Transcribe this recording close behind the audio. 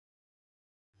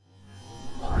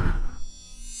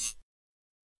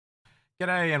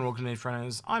G'day and welcome to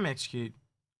Inforunners. I'm Execute.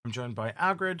 I'm joined by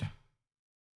Algrid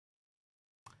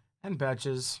and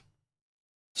Badges.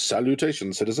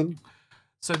 Salutations, citizen.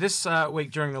 So this week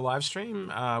during the live stream,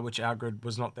 which Algrid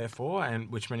was not there for,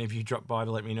 and which many of you dropped by to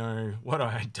let me know what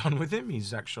I had done with him, he's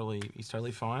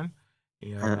totally fine.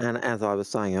 And as I was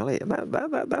saying earlier,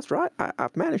 that's right.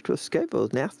 I've managed to escape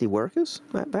those nasty workers.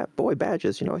 That boy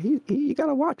Badges, you got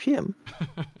to watch him.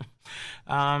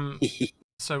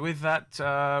 So with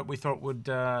that, we thought we'd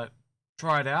try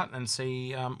it out and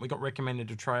see. We got recommended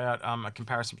to try out a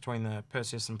comparison between the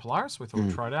Perseus and Polaris. We thought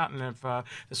we'd try it out, and if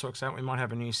this works out, we might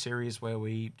have a new series where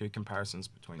we do comparisons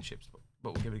between ships, but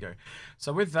we'll give it a go.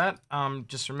 So with that,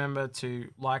 just remember to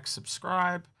like,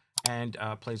 subscribe, and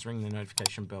please ring the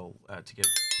notification bell to get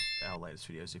our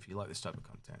latest videos if you like this type of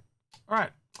content. All right.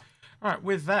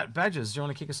 With that, Badges, do you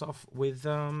want to kick us off with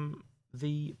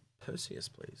the Perseus,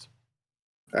 please?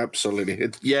 Absolutely.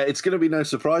 It's going to be no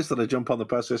surprise that I jump on the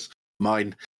Perseus.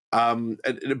 Mine. And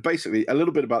basically, a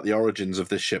little bit about the origins of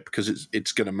this ship, because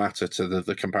it's going to matter to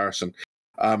the comparison.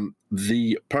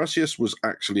 The Perseus was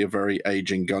actually a very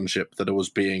aging gunship that was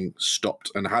being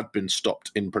stopped and had been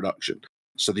stopped in production.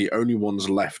 So the only ones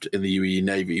left in the UEE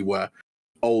Navy were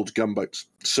old gunboats.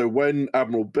 So when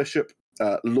Admiral Bishop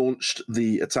launched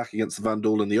the attack against the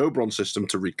Vandal and the Oberon system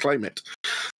to reclaim it,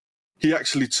 he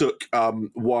actually took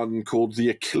one called the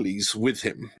Achilles with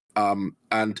him,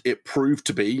 and it proved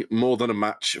to be more than a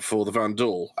match for the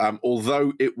Vandal.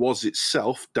 Although it was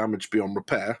itself damaged beyond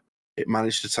repair, it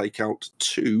managed to take out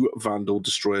 2 Vandal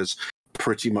destroyers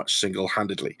pretty much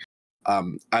single-handedly.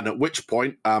 And at which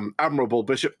point, Admiral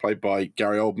Bishop, played by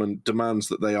Gary Oldman, demands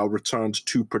that they are returned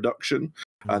to production,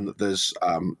 and that there's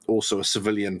also a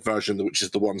civilian version, which is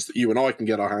the ones that you and I can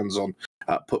get our hands on,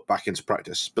 put back into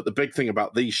practice. But the big thing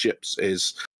about these ships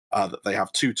is that they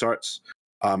have 2 turrets,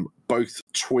 both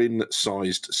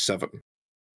twin-sized 7.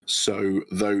 So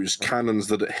those cannons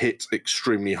that hit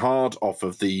extremely hard off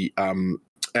of the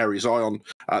Ares Ion,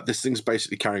 this thing's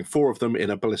basically carrying 4 of them in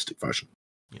a ballistic version.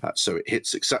 So it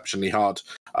hits exceptionally hard.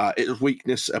 Its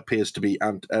weakness appears to be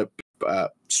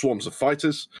swarms of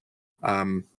fighters,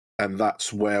 and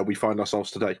that's where we find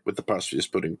ourselves today, with the Perseus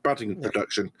batting in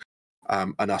production,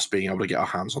 and us being able to get our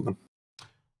hands on them.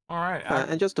 All right.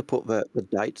 And just to put the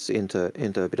dates into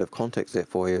a bit of context there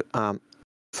for you,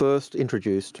 first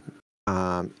introduced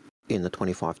in the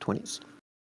 2520s.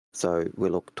 So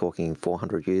we're talking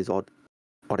 400 years odd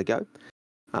ago.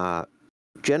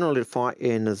 Generally to fight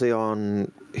in the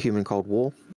Xeon-Human Cold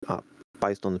War,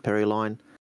 based on the Perry line.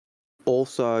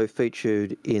 Also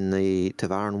featured in the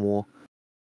Tavaran War.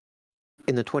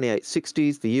 In the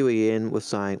 2860s, the UEN was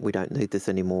saying, we don't need this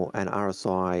anymore, and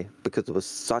RSI, because there was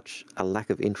such a lack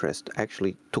of interest,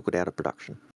 actually took it out of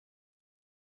production.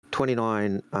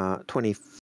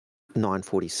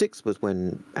 2946 was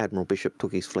when Admiral Bishop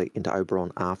took his fleet into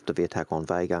Oberon after the attack on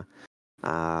Vega,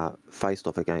 faced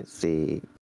off against the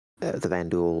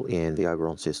Vandal in the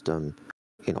Oberon system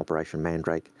in Operation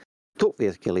Mandrake, took the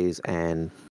Achilles,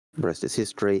 and the rest is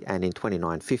history. And in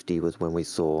 2950 was when we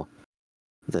saw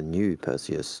the new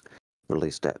Perseus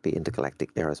released at the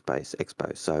Intergalactic Aerospace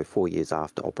Expo, so 4 years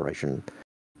after Operation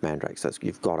Mandrake. So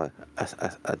you've got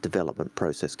a development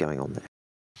process going on there.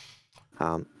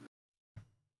 All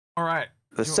right.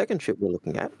 The second ship we're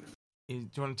looking at... Do you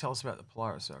want to tell us about the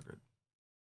Polaris, Algrid?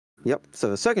 Yep.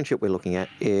 So the second ship we're looking at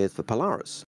is the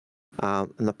Polaris.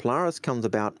 And the Polaris comes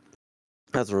about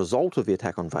as a result of the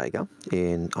attack on Vega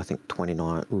in, I think,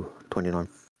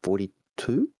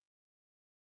 2942?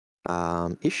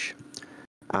 Ish.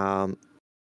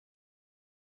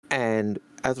 And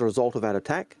as a result of that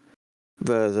attack,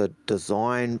 the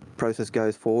design process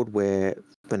goes forward where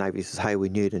the Navy says, hey, we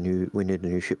need a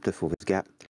new ship to fill this gap.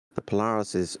 The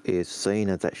Polaris is seen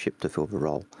as that ship to fill the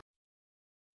role.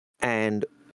 And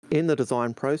in the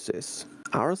design process,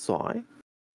 RSI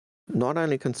not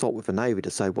only consult with the Navy to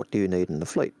say, what do you need in the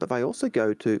fleet, but they also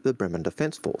go to the Bremen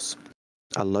Defence Force,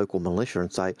 a local militia,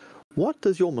 and say, what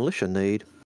does your militia need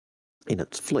in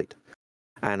its fleet?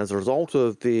 And as a result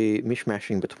of the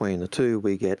mishmashing between the two,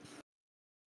 we get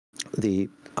the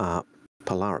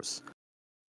Polaris.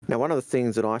 Now, one of the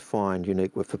things that I find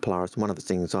unique with the Polaris, one of the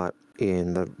things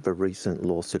in the recent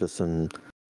Law Citizen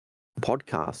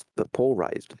podcast that Paul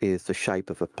raised, is the shape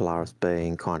of a Polaris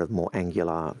being kind of more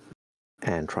angular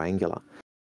and triangular.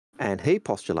 And he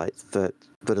postulates that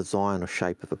the design or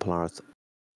shape of a Polaris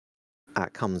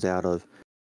comes out of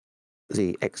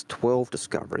the X-12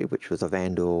 discovery, which was a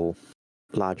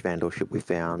large Vandal ship we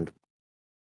found,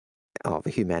 the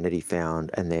humanity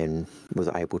found, and then was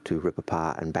able to rip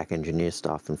apart and back engineer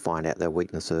stuff and find out their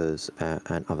weaknesses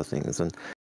and other things. And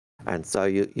And so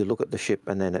you look at the ship,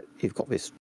 and then you've got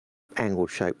this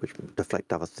angled shape which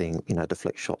deflect other things,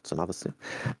 deflect shots and other things.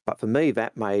 But for me,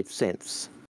 that made sense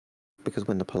because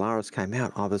when the Polaris came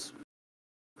out, I was,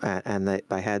 and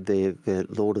they had their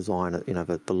lore designer,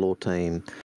 the lore team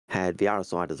had the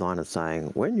RSI designers saying,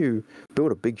 when you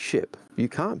build a big ship, you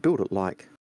can't build it like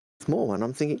small one.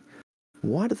 I'm thinking,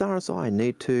 why does RSI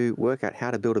need to work out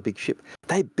how to build a big ship?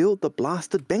 They build the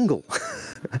blasted Bengal.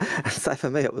 And so for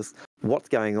me, it was what's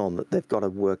going on, that they've got to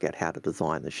work out how to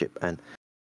design the ship. And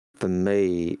for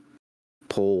me,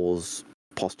 Paul's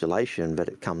postulation that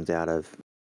it comes out of,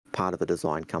 part of the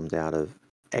design comes out of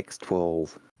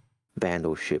X12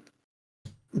 Vandal ship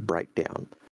breakdown,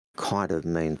 kind of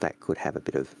means that could have a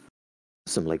bit of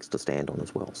some legs to stand on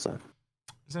as well. So,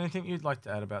 is there anything you'd like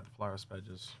to add about the Polaris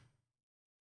badges?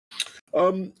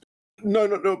 No,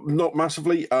 not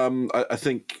massively. I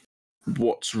think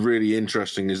what's really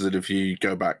interesting is that if you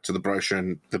go back to the brochure,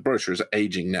 and the brochure is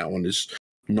aging now and is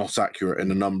not accurate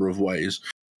in a number of ways,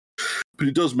 but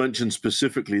it does mention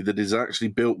specifically that it's actually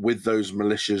built with those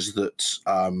militias that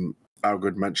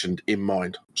Algrid mentioned in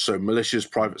mind. So militias,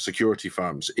 private security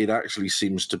firms, it actually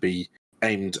seems to be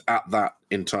aimed at that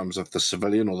in terms of the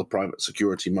civilian or the private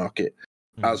security market,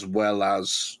 as well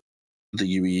as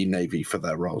the UEE Navy for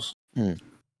their roles.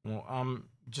 Well,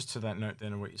 just to that note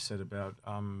then, what you said about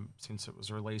since it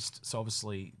was released, so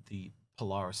obviously the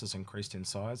Polaris has increased in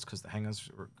size because the hangars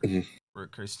were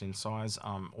increased in size.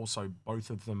 Also,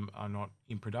 both of them are not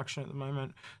in production at the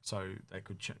moment, so they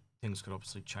could things could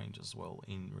obviously change as well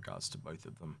in regards to both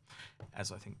of them,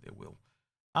 as I think there will.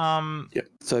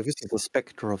 So this is a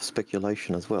spectre of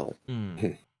speculation as well.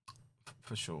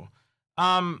 For sure.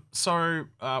 So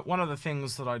one of the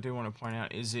things that I do want to point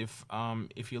out is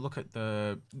if you look at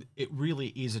it really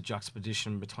is a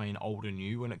juxtaposition between old and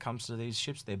new when it comes to these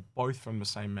ships. They're both from the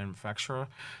same manufacturer,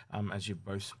 as you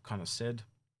both kind of said.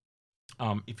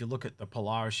 If you look at the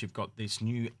Polaris, you've got this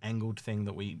new angled thing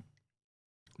that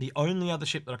the only other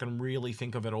ship that I can really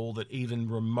think of at all that even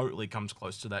remotely comes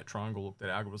close to that triangle look that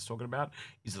Algrid was talking about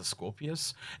is the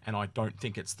Scorpius, and I don't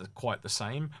think it's quite the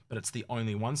same, but it's the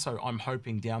only one. So I'm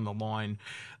hoping down the line,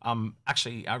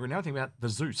 actually, Algrid, now I think about the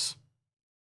Zeus.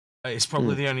 It's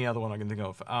probably the only other one I can think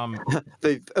of.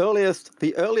 The earliest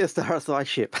RSI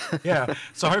ship. Yeah,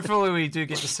 so hopefully we do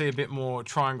get to see a bit more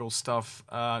triangle stuff,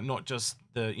 not just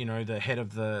the head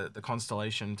of the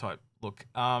constellation type look.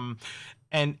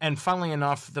 And funnily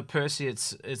enough, the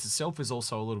Perseus itself is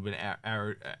also a little bit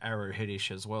arrowheadish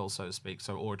as well, so to speak,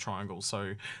 or a triangle.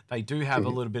 So they do have a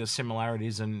little bit of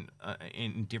similarities and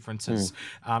in differences.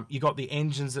 You got the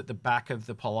engines at the back of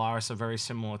the Polaris are very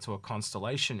similar to a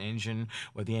Constellation engine,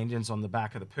 where the engines on the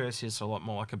back of the Perseus are a lot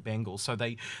more like a Bengal. So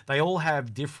they all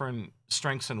have different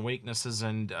strengths and weaknesses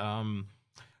and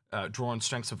drawn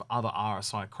strengths of other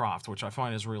RSI craft, which I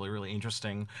find is really, really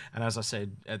interesting. And as I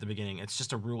said at the beginning, it's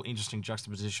just a real interesting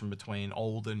juxtaposition between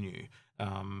old and new.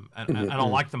 And I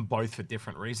like them both for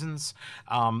different reasons.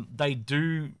 They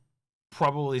do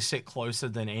probably sit closer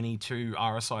than any two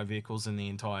RSI vehicles in the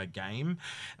entire game.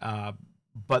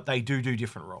 But they do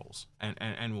different roles,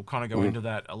 and we'll kind of go into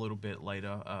that a little bit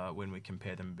later when we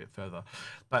compare them a bit further.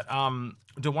 But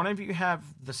do one of you have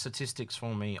the statistics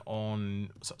for me on?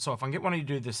 So if I can get one of you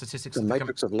to do the statistics, the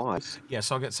matrix of life. Yeah,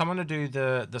 so I'll get someone to do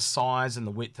the size and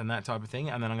the width and that type of thing,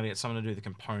 and then I'm going to get someone to do the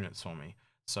components for me.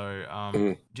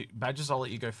 So Badges, I'll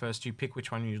let you go first. You pick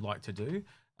which one you'd like to do,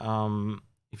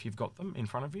 if you've got them in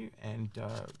front of you, and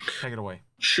take it away.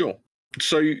 Sure.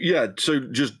 So yeah, so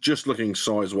just looking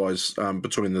size-wise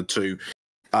between the two,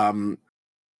 right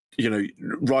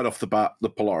off the bat, the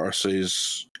Polaris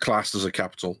is classed as a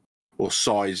capital, or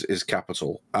size is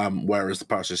capital, whereas the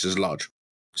Perseus is large.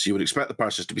 So you would expect the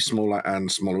Perseus to be smaller,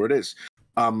 and smaller it is.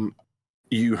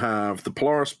 You have the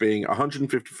Polaris being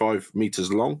 155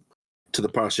 meters long, to the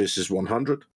Perseus is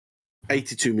 100,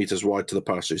 82 meters wide to the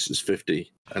Perseus is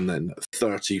 50, and then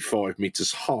 35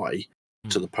 meters high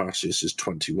to the Perseus is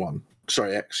 21.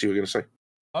 Sorry, X, you were going to say?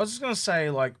 I was just going to say,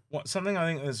 something I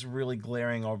think is really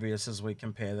glaring obvious as we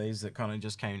compare these that kind of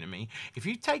just came to me. If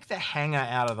you take the hangar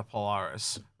out of the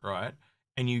Polaris, right,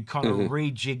 and you kind of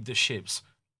rejig the ships,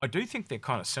 I do think they're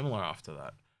kind of similar after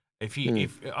that. If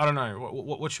I don't know,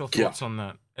 what's your thoughts on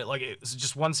that? It's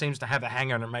just one seems to have a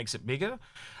hangar and it makes it bigger.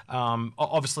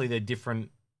 Obviously, they're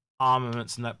different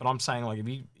armaments and that, but I'm saying, if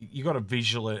you got to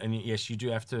visual it, and yes, you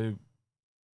do have to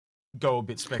go a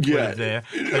bit speculative there,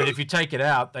 but if you take it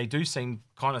out, they do seem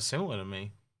kind of similar to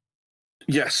me.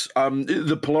 Yes,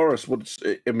 the Polaris, what's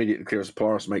immediately clear is the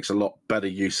Polaris makes a lot better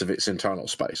use of its internal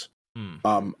space. And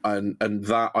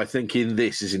that, I think, in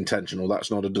this is intentional.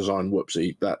 That's not a design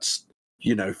whoopsie. That's,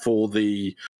 for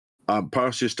the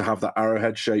Perseus to have that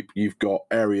arrowhead shape, you've got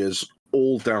areas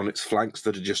all down its flanks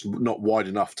that are just not wide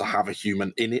enough to have a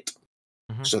human in it.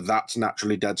 So that's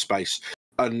naturally dead space.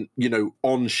 And, you know,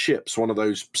 on ships, one of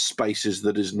those spaces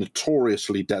that is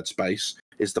notoriously dead space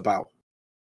is the bow.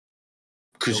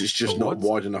 Because it's just not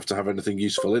wide enough to have anything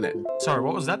useful in it. Sorry,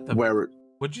 what was that?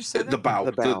 What'd you say? The bow.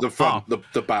 The front, the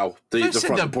bow. The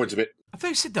front, the point of it. I thought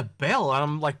you said the bell.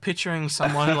 I'm like picturing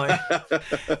someone like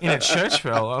in a church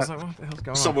bell. I was like, what the hell's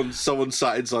going on? Someone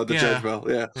sat inside the church bell,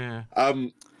 yeah.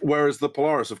 Whereas the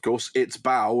Polaris, of course, its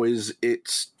bow is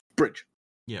its bridge.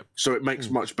 Yep. So it makes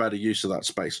much better use of that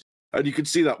space. And you can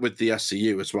see that with the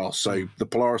SCU as well. So the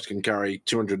Polaris can carry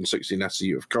 216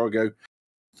 SCU of cargo.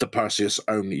 The Perseus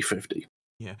only 50.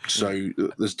 Yeah. So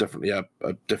there's definitely a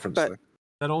difference there.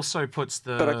 That also puts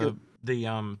the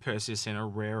Perseus in a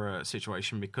rarer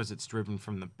situation because it's driven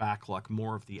from the back, like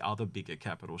more of the other bigger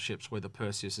capital ships, where the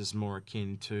Perseus is more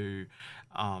akin to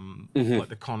like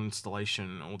the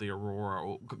Constellation or the Aurora.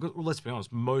 Or let's be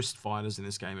honest, most fighters in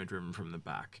this game are driven from the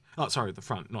back. Oh, sorry, the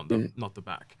front, not the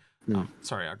back.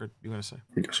 Sorry, Agrid, you want to say?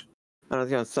 Yes. And I was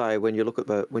going to say, when you look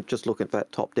at just look at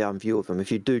that top-down view of them,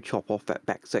 if you do chop off that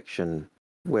back section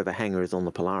where the hangar is on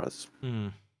the Polaris,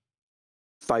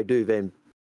 they do then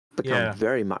become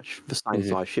very much the same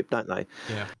size ship, don't they?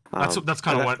 Yeah, that's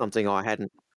kind of what something I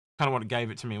hadn't. Kind of what it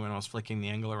gave it to me when I was flicking the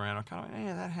angle around. I kind of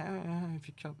went, if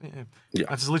you cut,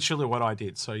 that's literally what I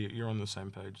did. So you're on the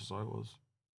same page as I was.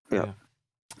 Yeah.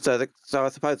 So I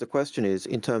suppose the question is,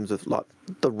 in terms of like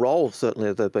the role,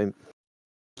 certainly they've been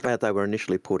as they were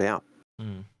initially put out.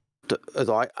 As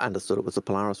I understood it, was the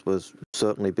Polaris was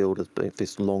certainly billed as being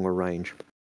this longer range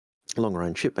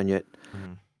ship, and yet.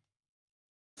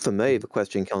 For me, the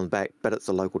question comes back, but it's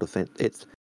a local defence. It's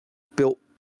built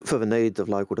for the needs of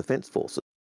local defence forces.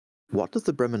 What does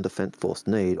the Bremen Defence Force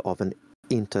need of an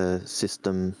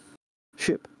inter-system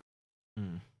ship?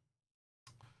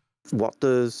 What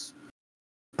does,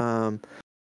 what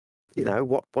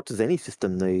does any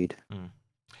system need?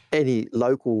 Any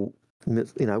local,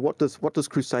 what does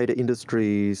Crusader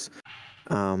Industries,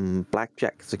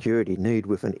 Blackjack Security need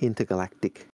with an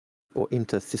intergalactic or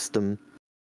inter-system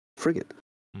frigate?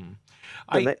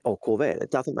 Or Corvette. It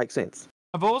doesn't make sense.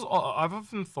 I've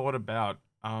often thought about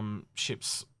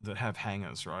ships that have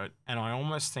hangars, right? And I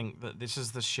almost think that this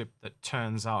is the ship that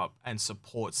turns up and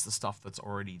supports the stuff that's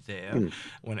already there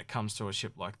when it comes to a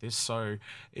ship like this. So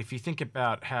if you think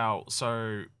about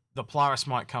the Polaris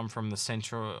might come from the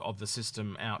center of the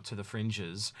system out to the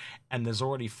fringes, and there's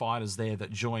already fighters there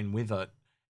that join with it.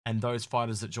 And those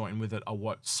fighters that join with it are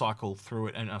what cycle through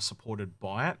it and are supported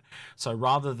by it. So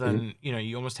rather than,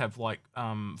 you almost have like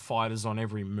fighters on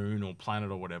every moon or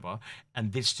planet or whatever,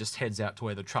 and this just heads out to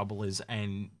where the trouble is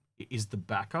and is the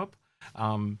backup.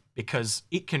 Because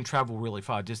it can travel really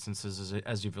far distances,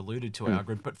 as you've alluded to,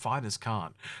 Algrid, but fighters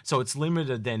can't. So it's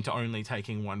limited then to only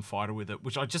taking one fighter with it,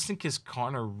 which I just think is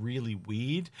kind of really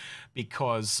weird,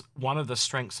 because one of the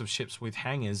strengths of ships with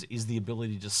hangars is the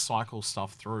ability to cycle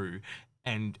stuff through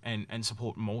and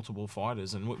support multiple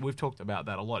fighters. And we've talked about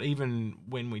that a lot. Even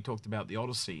when we talked about the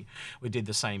Odyssey, we did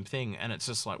the same thing. And it's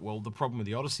just like, well, the problem with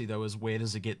the Odyssey, though, is where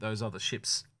does it get those other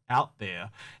ships out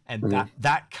there? And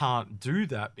that can't do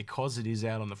that because it is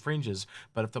out on the fringes.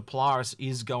 But if the Polaris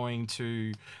is going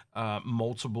to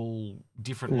multiple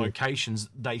different locations,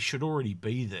 they should already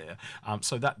be there.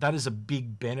 So that is a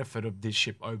big benefit of this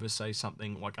ship over, say,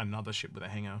 something like another ship with a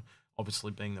hangar,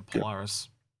 obviously being the Polaris.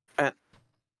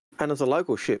 And as a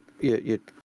local ship, you'd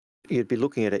be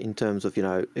looking at it in terms of,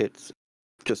 it's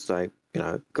just say,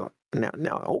 got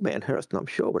now old man Hurston, I'm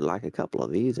sure, would like a couple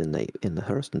of these in the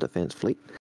Hurston Defence Fleet.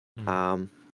 So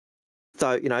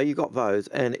you got those,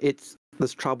 and it's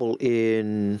there's trouble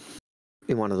in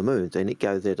one of the moons, and it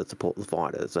goes there to support the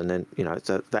fighters, and then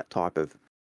so that type of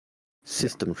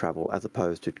system travel as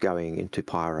opposed to going into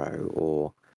Pyro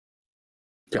or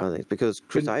other things, because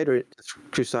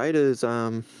Crusaders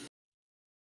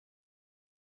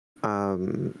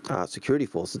security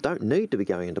forces don't need to be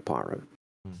going into Pyro.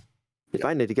 If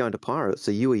they need to go into Pyro, it's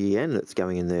the UEN that's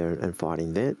going in there and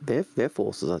fighting. Their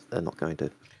forces are not going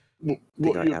to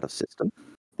go out of system.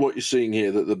 What you're seeing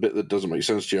here, that the bit that doesn't make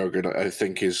sense to you, I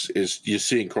think, is you're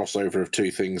seeing crossover of two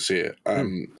things here.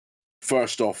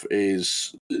 First off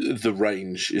is the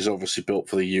range is obviously built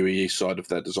for the UEE side of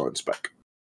their design spec.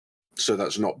 So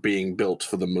that's not being built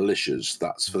for the militias.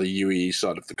 That's for the UEE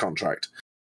side of the contract.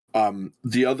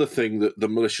 The other thing that the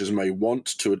militias may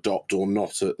want to adopt or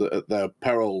not at their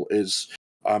peril is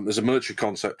there's a military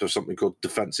concept of something called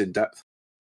defense in depth.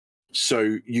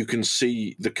 So you can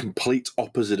see the complete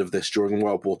opposite of this during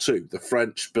World War II. The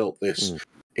French built this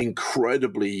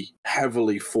incredibly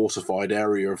heavily fortified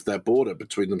area of their border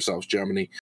between themselves, Germany,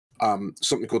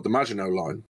 something called the Maginot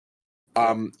Line.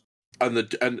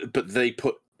 But they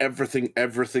put everything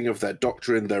of their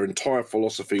doctrine, their entire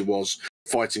philosophy was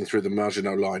fighting through the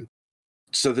Maginot Line.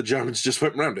 So the Germans just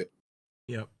went around it.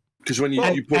 Yep. Because when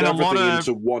you put everything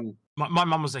into one... My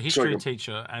mum was a history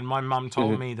teacher, and my mum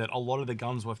told me that a lot of the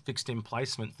guns were fixed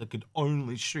emplacements that could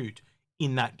only shoot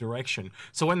in that direction.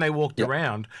 So when they walked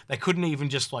around, they couldn't even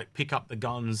just like pick up the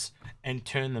guns and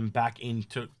turn them back in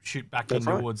to shoot back in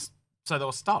towards. So they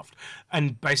were stuffed,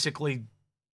 and basically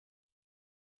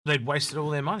they'd wasted all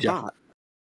their money. Yeah,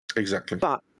 exactly.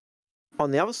 But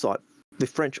on the other side, the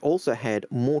French also had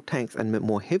more tanks and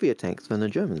more heavier tanks than the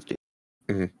Germans did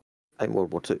in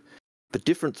World War II. The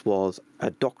difference was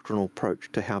a doctrinal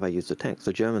approach to how they used the tanks.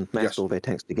 The Germans massed all their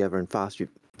tanks together in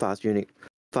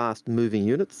fast-moving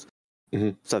units.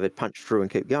 So they'd punch through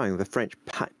and keep going. The French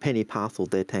penny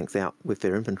parceled their tanks out with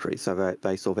their infantry, so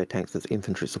they saw their tanks as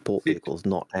infantry support vehicles,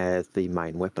 not as the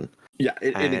main weapon. Yeah,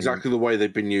 in exactly the way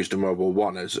they've been used in World War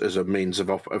One as a means of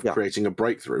creating a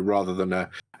breakthrough rather than a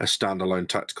standalone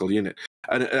tactical unit.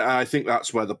 And I think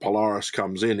that's where the Polaris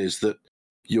comes in, is that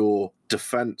your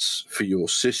defense for your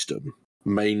system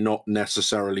may not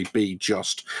necessarily be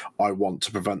just, I want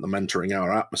to prevent them entering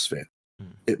our atmosphere.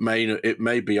 It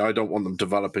may be, I don't want them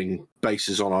developing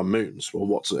bases on our moons. Well,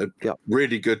 what's a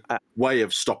really good way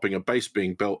of stopping a base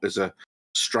being built is a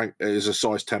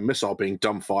size 10 missile being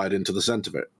dumbfired into the center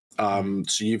of it.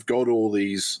 So you've got all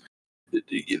this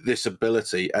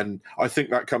ability, and I think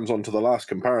that comes on to the last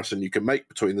comparison you can make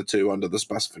between the two under the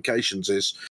specifications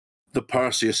is the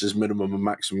Perseus's minimum and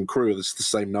maximum crew is the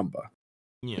same number.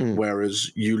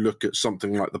 Whereas you look at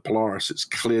something like the Polaris, it's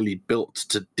clearly built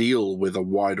to deal with a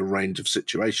wider range of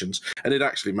situations. And it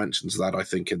actually mentions that, I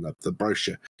think, in the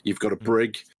brochure. You've got a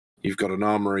brig, you've got an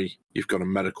armory, you've got a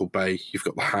medical bay, you've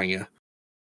got the hangar.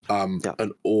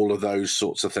 And all of those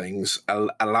sorts of things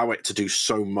allow it to do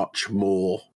so much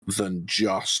more than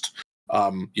just,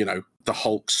 the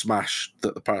Hulk smash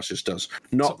that the Perseus does.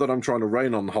 Not that I'm trying to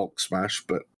rain on the Hulk smash,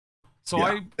 but... So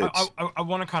I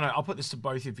want to I'll put this to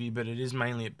both of you, but it is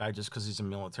mainly at Badges because he's a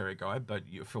military guy, but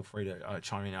you feel free to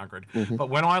chime in, Agrid. But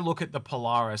when I look at the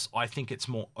Polaris, I think it's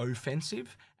more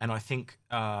offensive, and I think,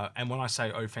 and when I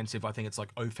say offensive, I think it's like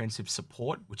offensive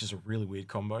support, which is a really weird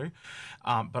combo.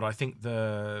 But I think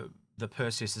the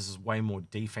Perseus is way more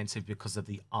defensive because of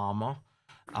the armor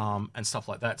and stuff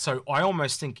like that. So I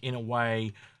almost think, in a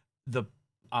way, the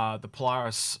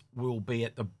Polaris will be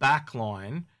at the back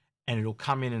line, and it'll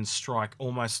come in and strike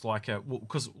almost like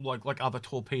because like other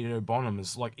torpedo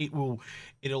bombers, like it'll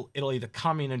either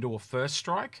come in and do a first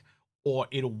strike, or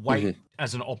it'll wait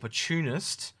as an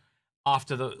opportunist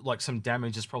after some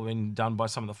damage has probably been done by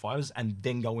some of the fighters, and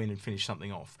then go in and finish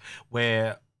something off.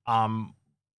 Where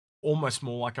almost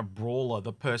more like a brawler,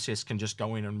 the Perseus can just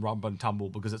go in and rub and tumble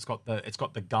because it's got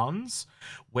the guns.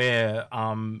 Where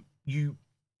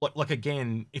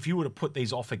again, if you were to put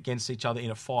these off against each other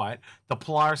in a fight, the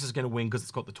Polaris is going to win because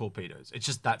it's got the torpedoes. It's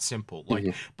just that simple.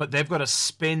 But they've got to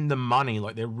spend the money.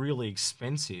 Like, they're really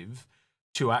expensive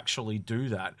to actually do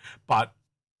that. But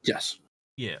yes,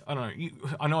 I don't know.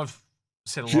 I know I've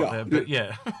said a lot there, but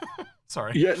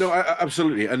sorry. Yeah, no,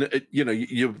 absolutely. And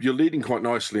you're leading quite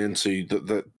nicely into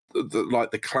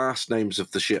the class names of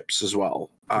the ships as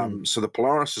well. So the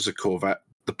Polaris is a corvette.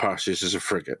 The Perseus is a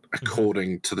frigate,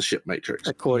 according to the ship matrix.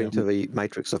 According to the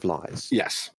matrix of lies.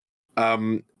 Yes. Now,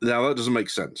 that doesn't make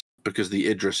sense, because the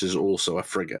Idris is also a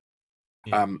frigate.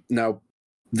 Now,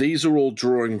 these are all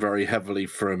drawing very heavily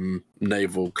from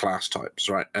naval class types,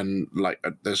 right? And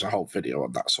there's a whole video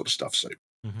on that sort of stuff, so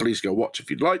please go watch if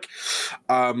you'd like.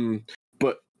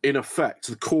 But in effect,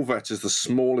 the corvette is the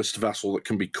smallest vessel that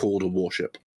can be called a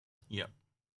warship. Yep.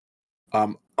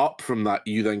 Up from that,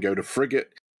 you then go to frigate.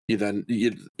 You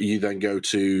then go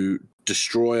to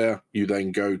destroyer, you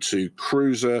then go to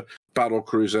cruiser, battle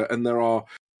cruiser, and there are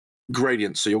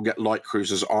gradients. So you'll get light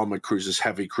cruisers, armored cruisers,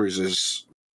 heavy cruisers,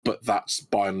 but that's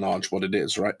by and large what it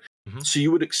is, right? So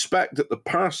you would expect that the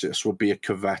Perseus would be a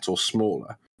corvette or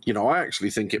smaller. I actually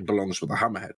think it belongs with a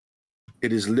hammerhead.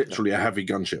 It is literally a heavy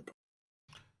gunship.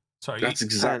 Sorry, that's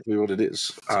exactly what it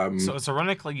is. So it's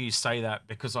ironically you say that,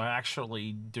 because I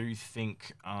actually do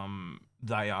think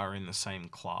they are in the same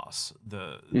class,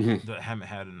 the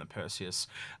Hammerhead and the Perseus.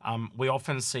 We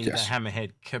often see the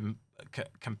Hammerhead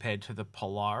compared to the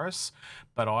Polaris,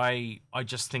 but I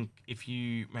just think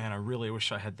I really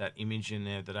wish I had that image in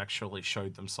there that actually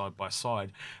showed them side by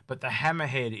side. But the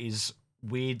Hammerhead is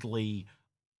weirdly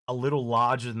a little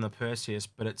larger than the Perseus,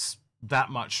 but it's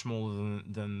that much smaller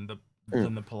than the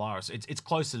Polaris. It's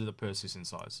closer to the Perseus in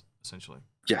size. essentially.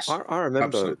 Yes, I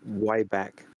remember absolutely. way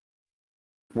back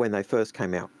when they first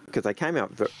came out, because they came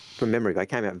out, from memory, they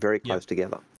came out very close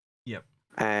together. Yep.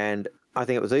 And I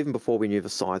think it was even before we knew the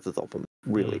sizes of them,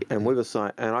 really. And we were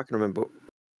saying, and I can remember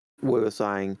we were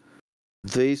saying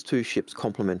these two ships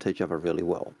complement each other really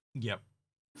well. Yep.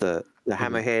 The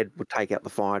Hammerhead would take out the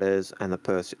fighters, and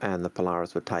the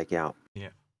Polaris would take out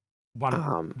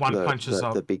one punches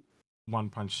up, the big one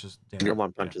punches down. the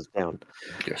one punches down.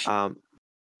 Yes.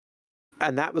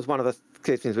 And that was one of the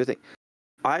key things we think.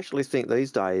 I actually think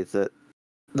these days that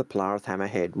the Polaris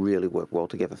Hammerhead really work well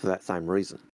together for that same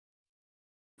reason.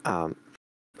 And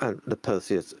the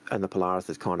Perseus and the Polaris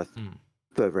is kind of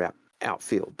further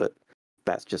outfield, but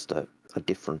that's just a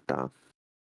different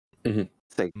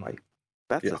segue.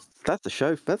 That's a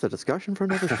show. That's a discussion for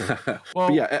another show.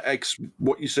 Well, yeah,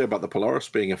 what you say about the Polaris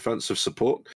being offensive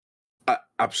support,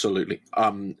 absolutely.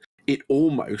 It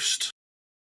almost,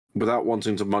 without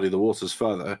wanting to muddy the waters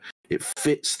further, it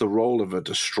fits the role of a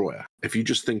destroyer. If you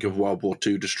just think of World War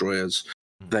II destroyers,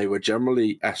 they were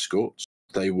generally escorts.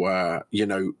 They were,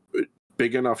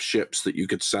 big enough ships that you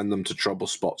could send them to trouble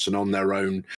spots, and on their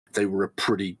own, they were a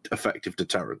pretty effective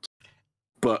deterrent.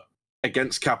 But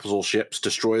against capital ships,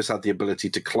 destroyers had the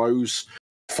ability to close,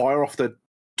 fire off their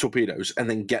torpedoes, and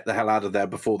then get the hell out of there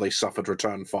before they suffered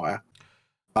return fire.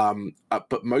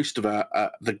 But most of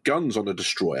the guns on a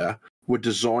destroyer were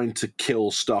designed to kill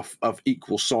stuff of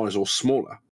equal size or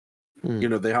smaller.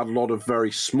 They had a lot of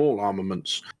very small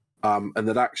armaments, and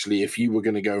that actually, if you were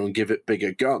going to go and give it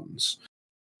bigger guns,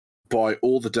 by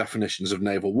all the definitions of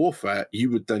naval warfare,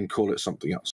 you would then call it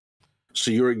something else.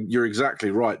 So you're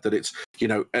exactly right that it's,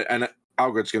 and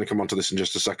Algred's going to come onto this in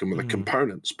just a second with the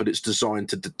components, but it's designed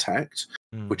to detect,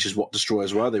 which is what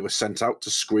destroyers were. They were sent out to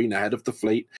screen ahead of the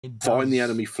fleet, find the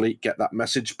enemy fleet, get that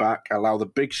message back, allow the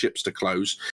big ships to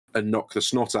close and knock the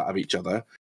snot out of each other.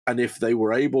 And if they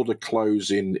were able to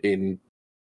close in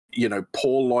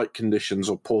poor light conditions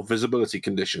or poor visibility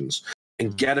conditions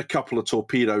and get a couple of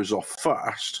torpedoes off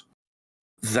first,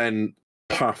 then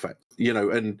perfect.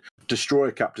 And destroyer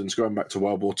captains, going back to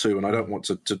World War II, and I don't want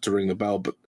to ring the bell,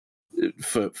 but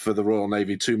for the Royal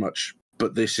Navy too much,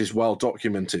 but this is well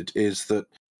documented, is that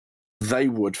they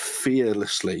would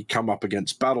fearlessly come up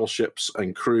against battleships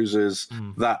and cruisers.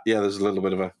 There's a little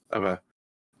bit of a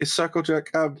is circle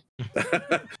jerk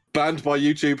banned by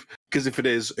YouTube? Because if it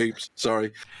is, oops,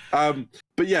 sorry.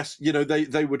 But yes,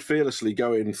 they would fearlessly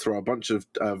go in, throw a bunch of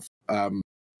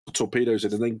torpedoes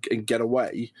in, and then get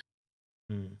away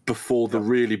before the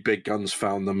really big guns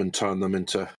found them and turned them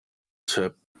into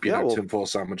tinfoil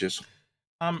sandwiches.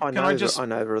 I know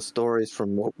there are stories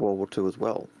from World War II as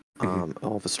well,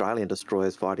 of Australian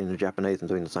destroyers fighting the Japanese and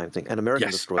doing the same thing, and American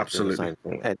destroyers doing the same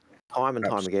thing. And time and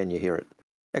time again, you hear it.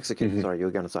 Execute. Sorry, you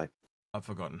were going to say. I've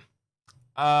forgotten.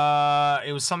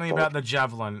 It was something about the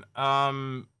Javelin.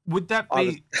 Would that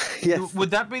be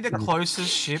would that be the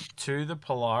closest ship to the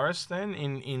Polaris then,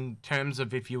 in terms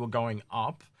of if you were going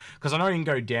up? Because I know you can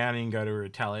go down and you can go to a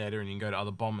Retaliator and you can go to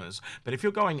other bombers, but if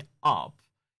you're going up,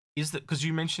 is that because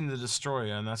you mentioned the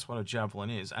destroyer and that's what a Javelin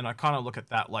is, and I kind of look at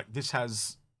that like this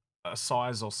has a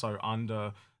size or so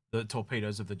under the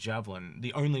torpedoes of the Javelin.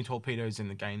 The only torpedoes in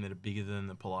the game that are bigger than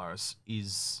the Polaris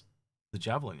is the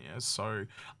Javelin, yes. So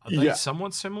are they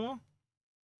somewhat similar?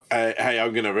 Hey,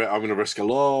 I'm gonna risk a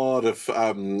lot of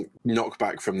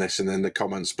knockback from this and in the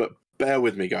comments, but bear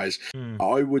with me, guys.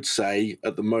 I would say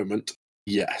at the moment,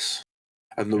 yes.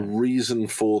 And the reason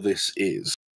for this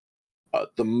is,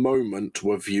 at the moment,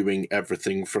 we're viewing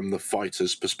everything from the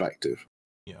fighter's perspective.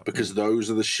 Because those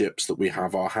are the ships that we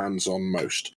have our hands on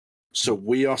most. So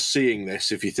we are seeing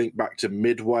this, if you think back to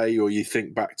Midway or you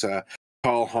think back to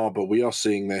Pearl Harbor, we are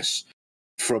seeing this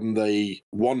from the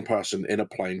one person in a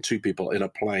plane, two people in a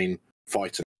plane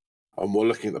fighting. And we're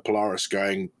looking at the Polaris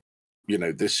going,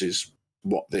 this is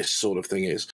what this sort of thing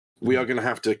is. We are going to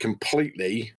have to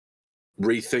completely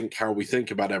rethink how we think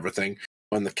about everything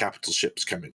when the capital ships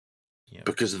come in.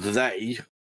 Because they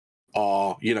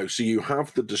are, so you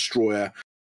have the destroyer.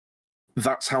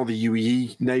 That's how the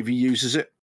UEE Navy uses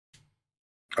it.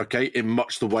 Okay, in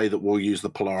much the way that we'll use the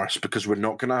Polaris, because we're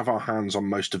not going to have our hands on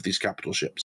most of these capital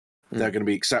ships. They're going to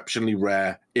be exceptionally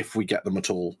rare if we get them at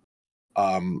all.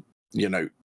 We're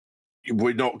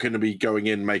not going to be going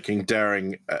in making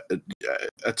daring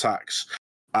attacks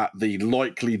at the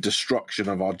likely destruction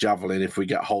of our Javelin if we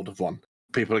get hold of one.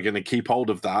 People are going to keep hold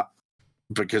of that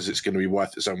because it's going to be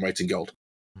worth its own weight in gold.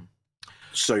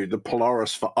 So the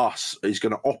Polaris for us is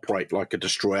going to operate like a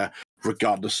destroyer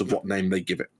regardless of what name they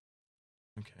give it.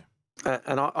 Okay.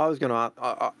 And I was going to ask,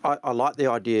 I like the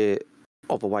idea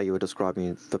of the way you were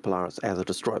describing the Polaris as a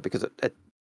destroyer, because it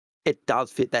it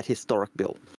does fit that historic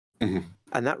bill. Mhm.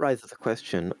 And that raises the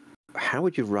question, how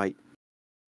would you rate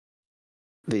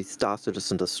the Star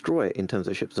Citizen destroyer in terms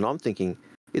of ships? And I'm thinking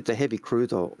it's a heavy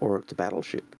cruiser or it's a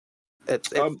battleship.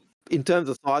 It's in terms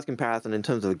of size comparison, in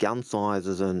terms of the gun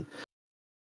sizes, and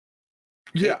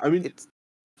yeah, I mean,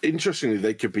 interestingly,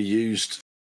 they could be used.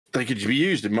 They could be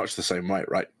used in much the same way,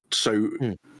 right? So,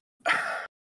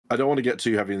 I don't want to get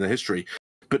too heavy in the history,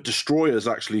 but destroyers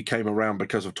actually came around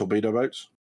because of torpedo boats,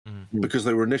 because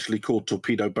they were initially called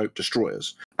torpedo boat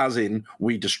destroyers, as in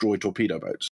we destroy torpedo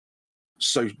boats.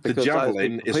 So because the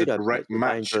Javelin is a direct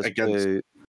match against.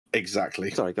 Exactly.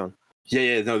 Sorry, go on.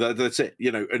 Yeah, no, that's it.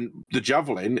 You know, and the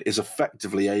Javelin is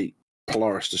effectively a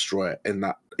Polaris destroyer in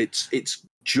that its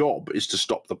job is to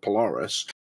stop the Polaris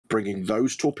bringing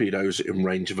those torpedoes in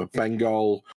range of a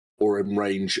Bengal or in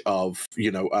range of, you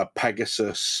know, a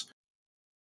Pegasus.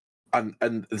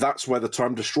 And that's where the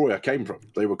term destroyer came from.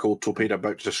 They were called torpedo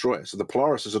boat destroyers. So the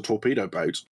Polaris is a torpedo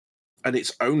boat, and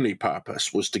its only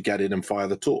purpose was to get in and fire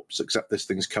the torps, except this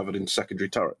thing's covered in secondary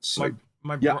turrets. So,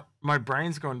 my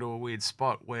brain's gone to a weird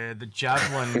spot where the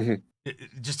Javelin...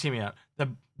 just hear me out.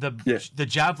 The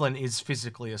Javelin is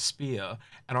physically a spear,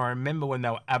 and I remember when they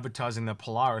were advertising the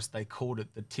Polaris, they called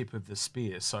it the tip of the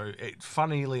spear. So,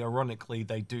 funnily, ironically,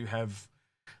 they do have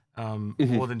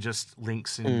more than just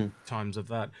links in times of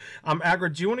that.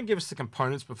 Agra, do you want to give us the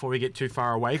components before we get too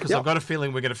far away? Because I've got a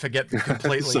feeling we're going to forget them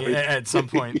completely at some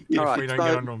point if we don't get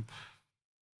onto them.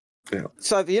 Yeah.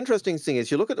 So the interesting thing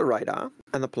is you look at the radar,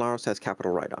 and the Polaris has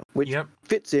capital radar, which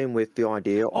fits in with the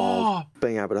idea of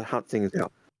being able to hunt things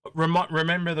out.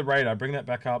 Remember the radar. Bring that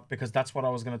back up, because that's what I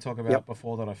was going to talk about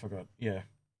before that I forgot. Yeah.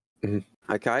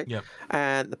 Okay. Yep.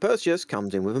 And the Perseus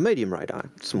comes in with a medium radar,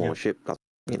 smaller ship,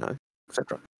 you know,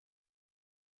 etc.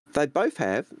 They both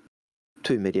have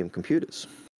 2 medium computers.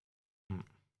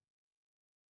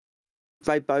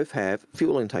 They both have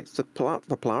fuel intakes. The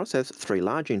Polaris has 3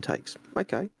 large intakes.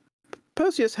 Okay.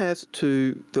 Perseus has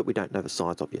 2 that we don't know the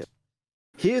size of yet.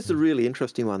 Here's the really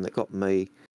interesting one that got me.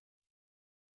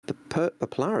 The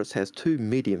Polaris has 2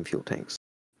 medium fuel tanks,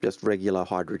 just regular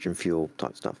hydrogen fuel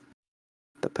type stuff.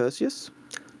 The Perseus,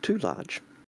 2 large.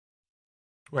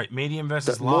 Wait, medium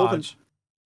versus large?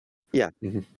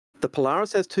 The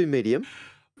Polaris has 2 medium.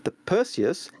 The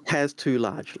Perseus has 2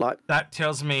 large. Like that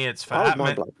tells me it's for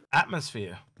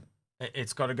atmosphere.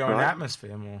 It's got to go in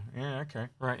atmosphere more. Yeah, okay.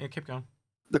 Right, yeah, keep going.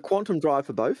 The quantum drive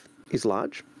for both is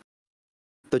large.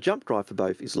 The jump drive for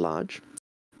both is large.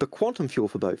 The quantum fuel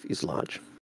for both is large.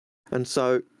 And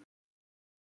so,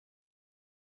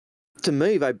 to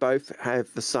me, they both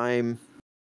have the same.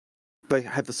 They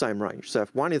have the same range. So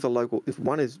if one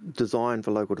is designed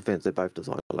for local defence, they're both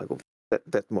designed for local.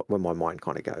 That's where my mind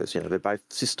kind of goes. You know, they're both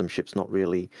system ships, not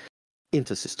really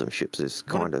inter-system ships. Is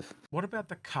kind of. What about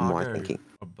the cargo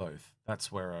of both? That's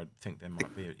where I think there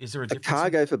might be. Is there a difference? The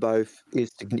cargo for both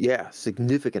is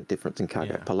significant difference in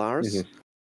cargo. Polaris,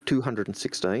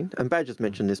 216, and Badger's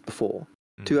mentioned this before.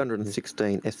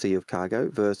 216 SC of cargo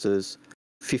versus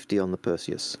 50 on the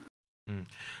Perseus.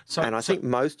 I think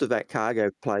most of that cargo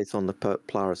place on the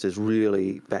Polaris is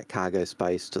really that cargo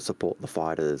space to support the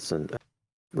fighters and.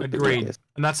 Agreed.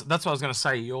 And that's what I was going to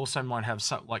say. You also might have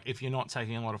some, like, if you're not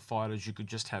taking a lot of fighters, you could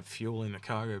just have fuel in the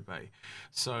cargo bay.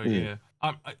 So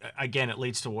again, it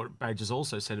leads to what Badger's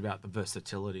also said about the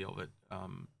versatility of it.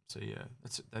 So yeah,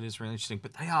 that is really interesting.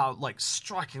 But they are like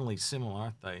strikingly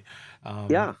similar, aren't they?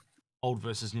 Old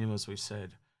versus new, as we've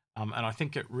said. And I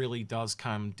think it really does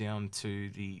come down to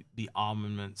the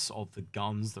armaments of the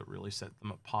guns that really set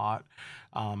them apart.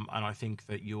 And I think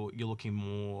that you're looking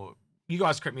more. You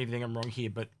guys correct me if you think I'm wrong here,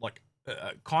 but like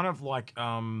kind of like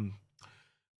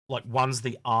one's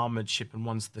the armored ship and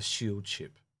one's the shield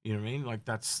ship. You know what I mean? Like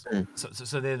that's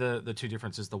so they're the 2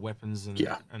 differences: the weapons and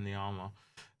the armor.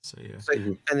 So yeah. So,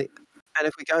 and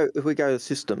if we go to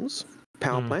systems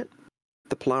power plant,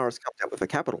 the Polaris comes out with a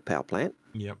capital power plant.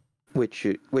 Yep. Which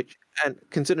and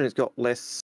considering it's got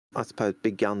less, I suppose,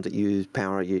 big guns that use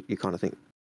power, you kind of think,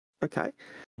 okay.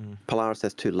 Polaris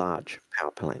has 2 large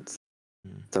power plants.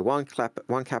 So one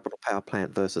capital power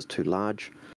plant versus 2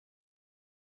 large,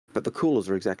 but the coolers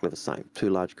are exactly the same, 2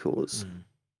 large coolers.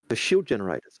 The shield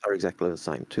generators are exactly the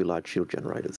same, 2 large shield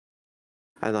generators.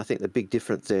 And I think the big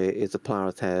difference there is the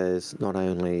Polaris has not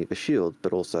only the shield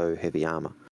but also heavy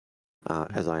armor,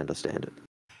 as I understand it.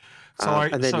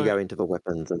 And then you go into the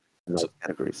weapons and those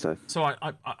categories. So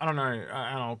I don't know,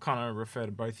 and I'll kind of refer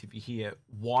to both of you here.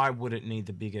 Why would it need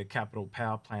the bigger capital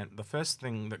power plant? The first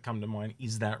thing that come to mind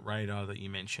is that radar that you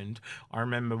mentioned. I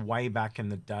remember way back in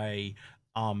the day,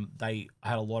 they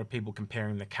had a lot of people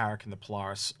comparing the Carrack and the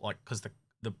Polaris, like because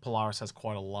the Polaris has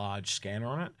quite a large scanner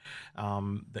on it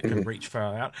that can reach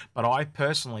far out. But I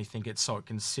personally think it's so it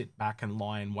can sit back and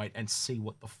lie in wait and see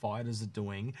what the fighters are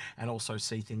doing and also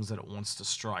see things that it wants to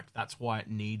strike. That's why it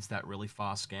needs that really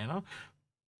fast scanner.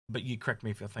 But you correct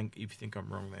me if you think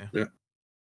I'm wrong there. Yeah.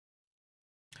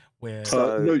 Where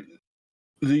no,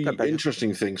 the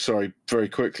interesting thing, sorry, very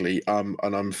quickly, and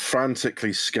I'm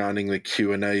frantically scanning the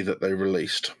Q&A that they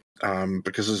released,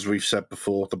 because as we've said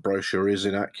before, the brochure is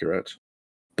inaccurate.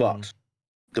 But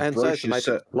the and brochure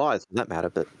so lies for that matter.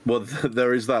 But well,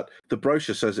 there is that. The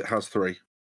brochure says it has 3.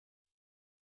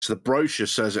 So the brochure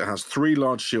says it has 3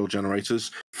 large shield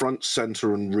generators, front,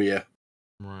 center, and rear.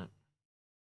 Right.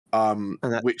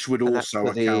 Which would also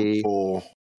account for,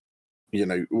 you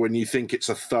know, when you think it's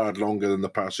a third longer than the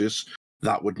Perseus,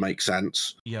 that would make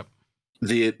sense. Yep.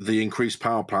 The increased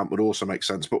power plant would also make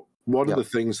sense. But one of the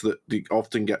things that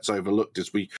often gets overlooked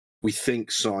is we think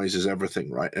size is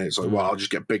everything, right? And it's like, well, I'll just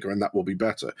get bigger and that will be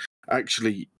better.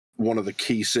 Actually, one of the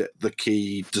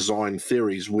key design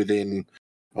theories within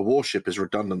a warship is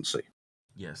redundancy.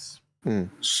 Yes.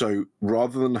 So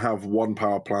rather than have one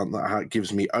power plant that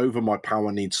gives me over my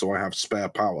power needs so I have spare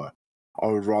power, I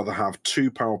would rather have 2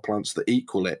 power plants that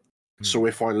equal it. So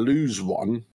if I lose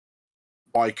one,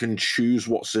 I can choose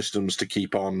what systems to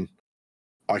keep on.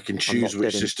 I can choose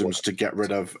which systems to get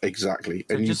rid of exactly,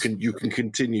 and you can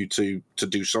continue to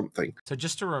do something. So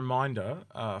just a reminder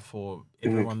for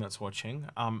everyone that's watching,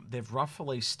 they've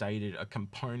roughly stated a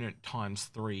component times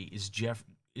 3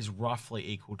 is roughly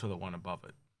equal to the one above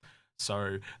it.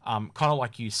 So kind of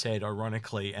like you said,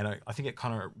 ironically, and I think it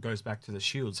kind of goes back to the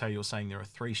shields, how you're saying there are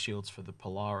 3 shields for the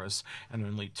Polaris and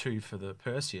only 2 for the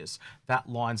Perseus. That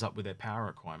lines up with their power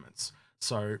requirements.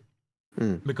 So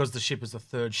because the ship is the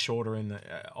third shorter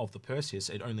of the Perseus,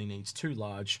 it only needs 2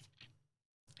 large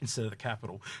instead of the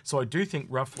capital. So I do think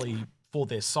roughly for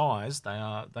their size, they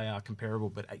are comparable.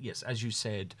 But yes, as you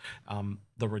said,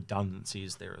 the redundancy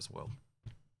is there as well.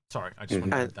 Sorry, I just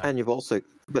wanted to add that. And you've also,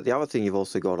 but the other thing you've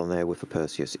also got on there with the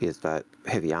Perseus is that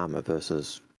heavy armor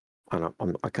versus, and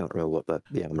I can't remember what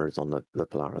the armor is on the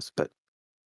Polaris, but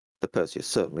the Perseus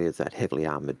certainly is that heavily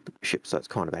armored ship, so it's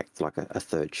kind of acts like a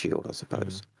third shield, I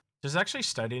suppose. Does it actually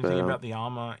state anything about the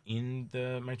armor in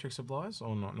the Matrix of Lies,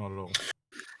 or not at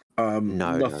all?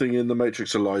 Nothing in the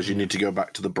Matrix of Lies. You need to go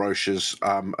back to the brochures,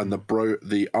 and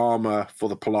the armor for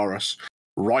the Polaris.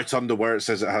 Right under where it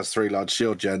says it has 3 large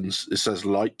shield gens, it says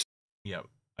light. Yeah,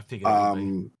 I figured it would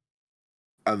be.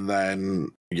 And then,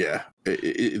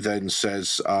 it then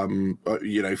says,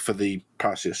 you know, for the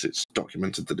Perseus, it's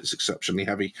documented that it's exceptionally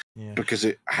heavy because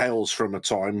it hails from a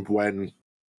time when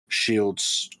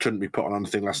shields couldn't be put on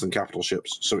anything less than capital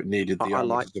ships, so it needed the armor. I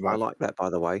like that, by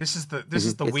the way. This is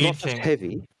the weird thing.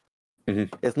 Heavy.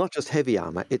 It's not just heavy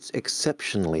armor; it's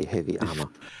exceptionally heavy armor.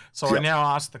 So I now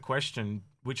ask the question: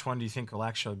 which one do you think will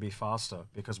actually be faster?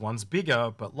 Because one's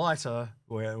bigger but lighter,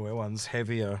 where one's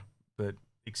heavier but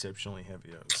exceptionally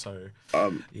heavier. So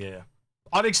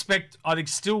I'd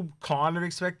still kind of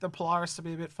expect the Polaris to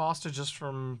be a bit faster, just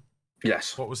from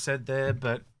what was said there.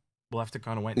 But we'll have to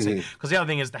kind of wait and see. Because the other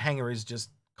thing is the hangar is just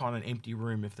kind of an empty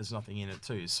room if there's nothing in it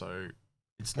too. So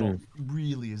it's not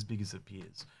really as big as it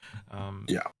appears.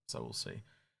 So we'll see.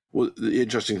 Well, the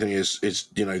interesting thing is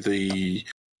you know, the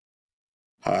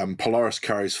Polaris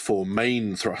carries 4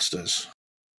 main thrusters,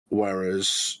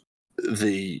 whereas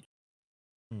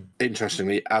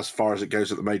interestingly, as far as it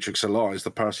goes at the Matrix of Lies,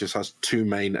 the Perseus has 2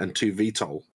 main and 2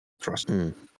 VTOL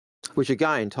thrusters. Which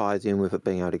again ties in with it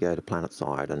being able to go to planet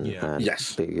side and be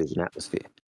used in atmosphere.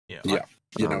 You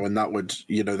know, and that would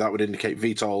indicate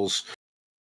VTOLs.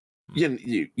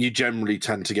 You generally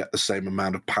tend to get the same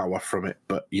amount of power from it,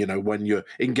 but you know, when you're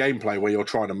in gameplay where you're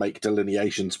trying to make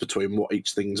delineations between what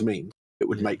each things mean, it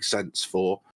would make sense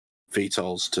for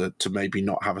VTOLs to maybe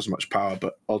not have as much power.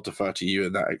 But I'll defer to you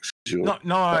in that.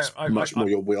 That's much more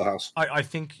your wheelhouse. I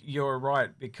think you're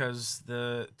right, because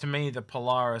to me the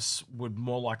Polaris would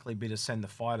more likely be to send the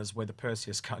fighters, where the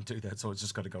Perseus can't do that, so it's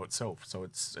just got to go itself. So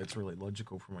it's really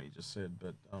logical from what you just said.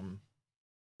 But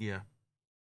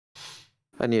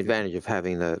And the advantage of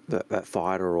having that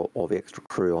fighter or the extra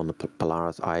crew on the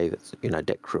Polaris, that's, you know,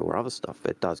 deck crew or other stuff,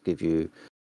 it does give you,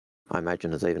 I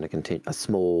imagine, there's even a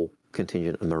small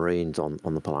contingent of Marines on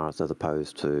the Polaris, as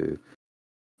opposed to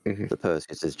the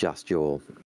Perseus is just your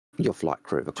flight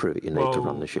crew, the crew that you need to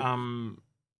run the ship.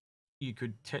 You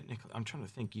could technically, I'm trying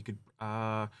to think, you could,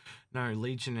 no,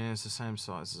 Legionnaire's the same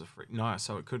size as a freak. No,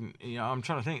 so it couldn't, I'm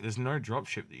trying to think, there's no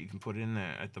dropship that you can put in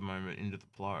there at the moment into the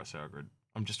Polaris Algrid.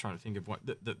 I'm just trying to think of what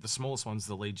the smallest one's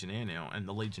the Legionnaire now, and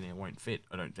the Legionnaire won't fit,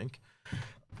 I don't think.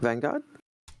 Vanguard?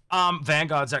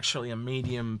 Vanguard's actually a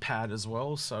medium pad as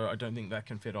well, so I don't think that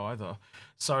can fit either.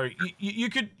 So you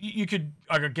could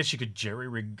I guess you could jerry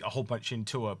rig a whole bunch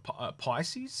into a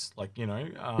Pisces, like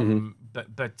MPVU,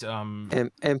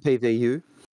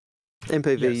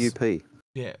 MPVUP.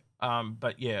 Yes. Yeah.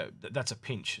 But yeah, that's a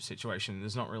pinch situation.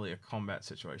 There's not really a combat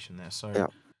situation there. So, Yeah.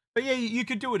 but yeah, you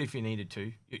could do it if you needed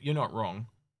to. You're not wrong.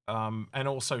 And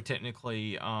also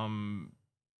technically,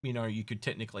 you could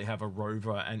technically have a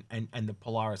rover and the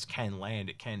Polaris can land.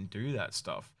 It can do that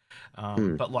stuff.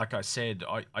 But like I said,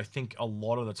 I think a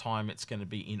lot of the time it's going to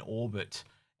be in orbit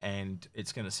and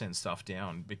it's going to send stuff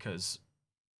down because,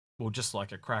 well, just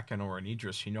like a Kraken or an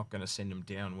Idris, you're not going to send them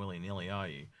down willy-nilly, are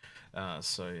you?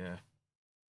 So, yeah.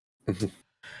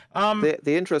 The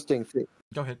interesting thing.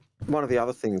 Go ahead. One of the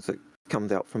other things that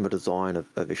comes out from the design of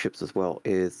the ships as well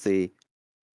is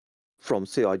from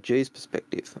CIG's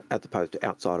perspective, as opposed to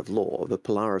outside of law, the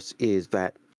Polaris is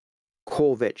that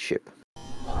corvette ship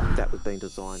that was being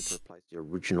designed to replace the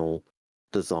original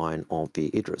design of the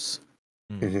Idris.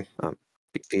 The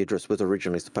Idris was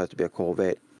originally supposed to be a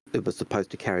corvette. It was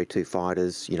supposed to carry 2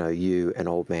 fighters, you and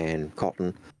Old Man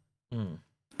Cotton.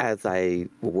 As they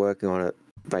were working on it,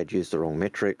 they'd used the wrong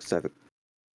metrics, so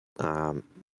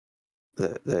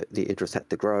the Idris had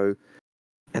to grow,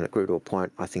 and it grew to a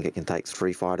point. I think it can take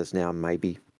 3 fighters now,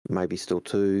 maybe still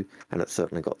 2, and it's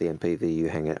certainly got the MPVU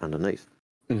hangar underneath.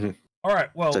 All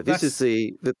right, well, so this is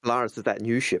the Polaris is that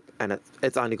new ship, and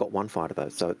it's only got 1 fighter though,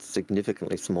 so it's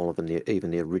significantly smaller than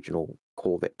even the original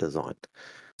Corvette design.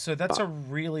 So that's a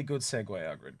really good segue,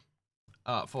 Agrid,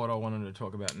 for what I wanted to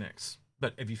talk about next.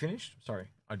 But have you finished? Sorry,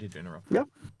 I did interrupt. Yeah.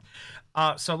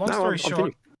 So long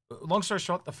story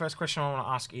short, the first question I want to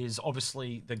ask is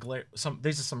obviously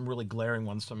these are some really glaring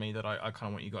ones for me that I kind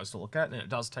of want you guys to look at, and it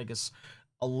does take us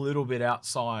a little bit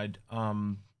outside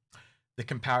the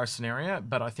comparison area,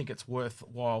 but I think it's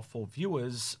worthwhile for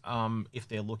viewers if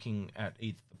they're looking at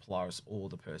either the Polaris or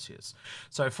the Perseus.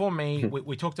 So for me,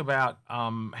 we talked about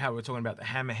how we're talking about the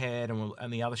Hammerhead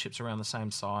and the other ships around the same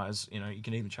size. You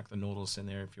can even chuck the Nautilus in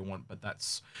there if you want, but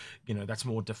that's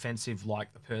more defensive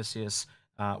like the Perseus,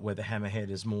 where the Hammerhead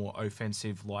is more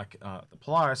offensive like the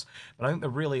Polaris. But I think the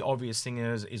really obvious thing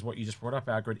is what you just brought up,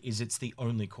 Algrid, is it's the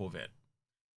only Corvette.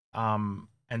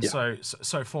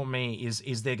 So for me,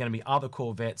 is there going to be other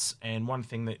Corvettes? And one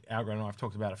thing that Algrid and I have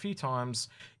talked about a few times,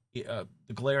 the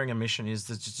glaring omission is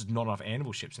there's just not enough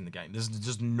anvil ships in the game. There's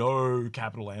just no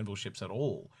capital anvil ships at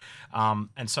all.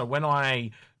 And so when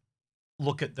I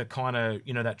look at the kind of,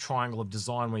 that triangle of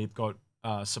design where you've got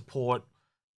support,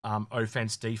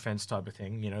 offense, defense type of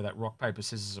thing, that rock, paper,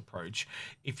 scissors approach.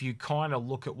 If you kind of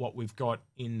look at what we've got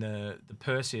in the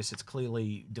Perseus, it's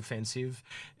clearly defensive.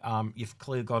 You've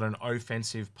clearly got an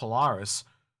offensive Polaris.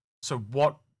 So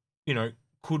what,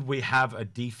 could we have a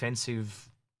defensive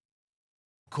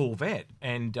Corvette?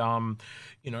 And,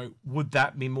 would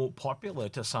that be more popular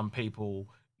to some people?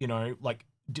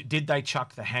 Did they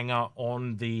chuck the hangar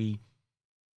on the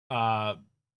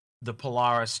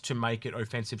Polaris to make it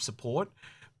offensive support?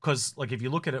 Because, if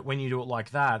you look at it, when you do it like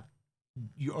that,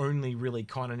 you only really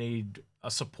kind of need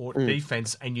a support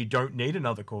defense, and you don't need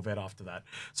another Corvette after that.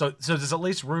 So there's at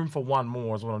least room for one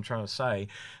more, is what I'm trying to say.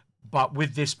 But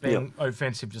with this being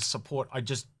offensive to support, I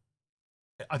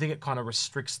think it kind of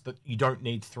restricts that you don't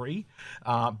need 3.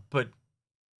 But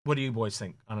what do you boys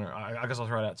think? I don't know. I guess I'll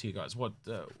throw it out to you guys. What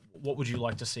would you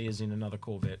like to see as in another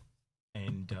Corvette?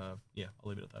 And I'll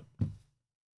leave it at that.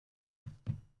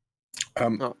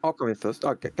 I'll come in first.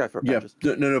 Okay, go for it.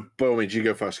 Yeah, no, by all means, you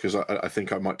go first, because I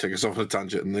think I might take us off on a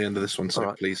tangent in the end of this one, so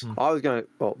right. Please. I was going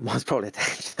to, mine's probably a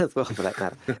tangent as well, for that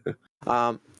matter.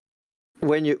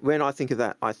 When I think of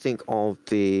that, I think of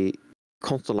the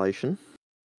Constellation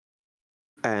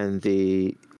and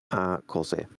the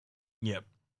Corsair. Yep.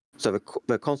 So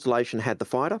the Constellation had the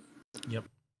fighter. Yep.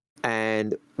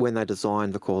 And when they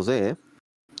designed the Corsair,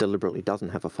 deliberately doesn't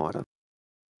have a fighter.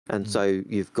 And so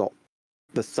you've got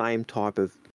the same type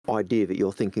of idea that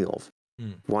you're thinking of.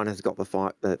 One has got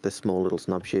the small little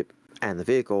snub ship and the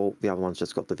vehicle. The other one's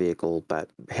just got the vehicle but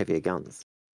heavier guns.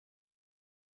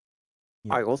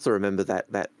 I also remember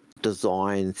that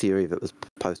design theory that was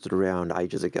posted around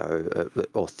ages ago,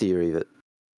 or theory that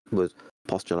was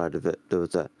postulated, that there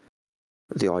was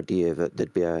the idea that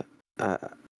there'd be a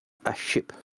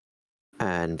ship,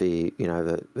 and the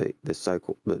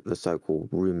so-called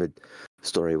rumored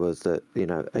story was that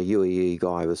a UEE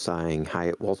guy was saying,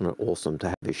 hey, wasn't it awesome to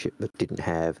have a ship that didn't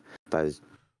have those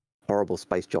horrible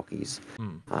space jockeys?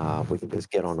 We could just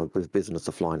get on with business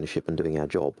of flying the ship and doing our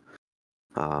job.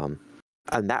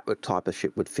 And that type of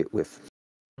ship would fit with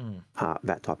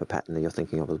that type of pattern that you're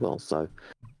thinking of as well. So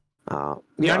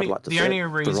I'd like to see only it.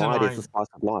 reason Variety is the spice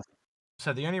of life.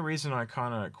 So the only reason I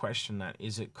kind of question that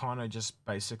is it kind of just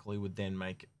basically would then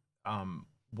make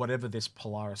whatever this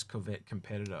Polaris Corvette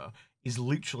competitor is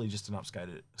literally just an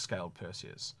upscaled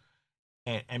Perseus.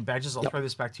 And Badges, I'll throw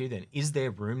this back to you then. Is there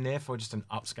room there for just an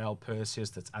upscaled Perseus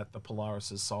that's at the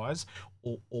Polaris's size?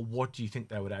 Or what do you think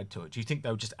they would add to it? Do you think they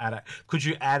would just could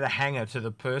you add a hangar to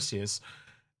the Perseus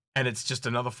and it's just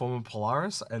another form of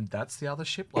Polaris and that's the other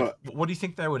ship? Like, what do you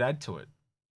think they would add to it?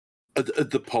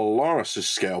 At the Polaris's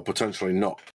scale, potentially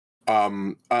not.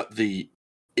 At the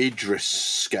Idris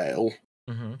scale,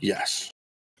 yes.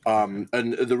 And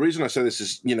the reason I say this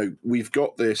is, we've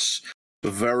got this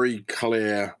very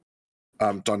clear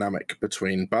dynamic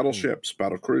between battleships,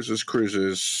 battle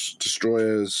cruisers,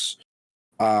 destroyers,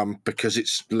 because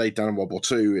it's laid down in World War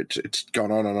II. It's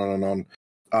gone on and on and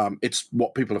on. It's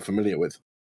what people are familiar with.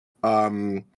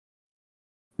 We're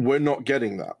not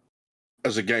getting that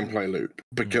as a gameplay loop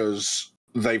because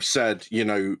they've said,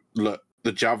 look,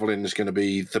 the Javelin is going to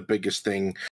be the biggest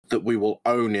thing that we will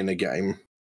own in a game.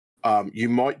 You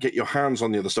might get your hands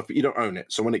on the other stuff, but you don't own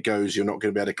it. So when it goes, you're not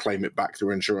going to be able to claim it back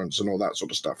through insurance and all that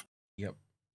sort of stuff. Yep.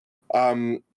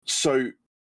 So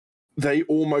they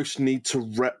almost need to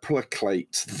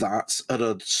replicate that at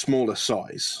a smaller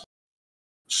size.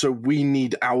 So we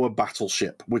need our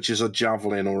battleship, which is a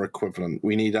Javelin or equivalent.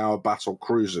 We need our battle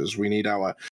cruisers. We need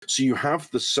our... So you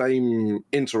have the same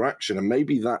interaction, and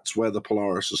maybe that's where the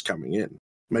Polaris is coming in.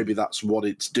 Maybe that's what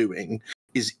it's doing,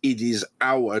 is it is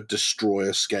our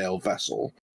destroyer-scale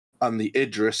vessel, and the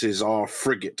Idris is our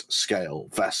frigate-scale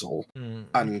vessel,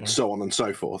 and so on and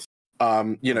so forth.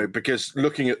 Because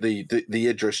looking at the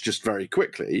Idris just very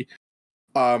quickly,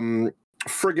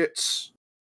 frigates,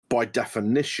 by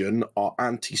definition, are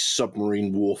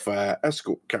anti-submarine warfare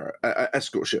escort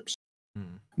ships.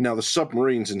 Now, the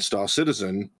submarines in Star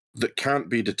Citizen that can't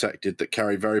be detected, that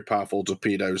carry very powerful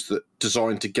torpedoes that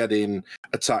designed to get in,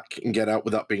 attack, and get out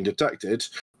without being detected,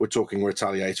 we're talking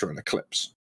Retaliator and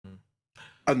Eclipse.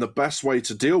 And the best way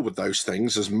to deal with those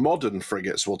things, as modern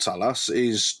frigates will tell us,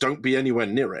 is don't be anywhere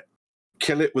near it.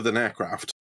 Kill it with an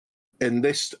aircraft. In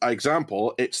this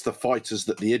example, it's the fighters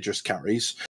that the Idris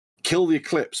carries. Kill the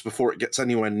Eclipse before it gets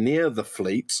anywhere near the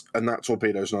fleet, and that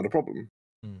torpedo's not a problem.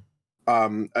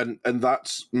 And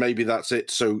maybe that's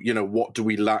it. So, what do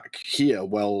we lack here?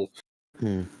 Well,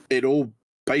 it all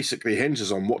basically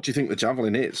hinges on what do you think the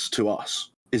Javelin is to us?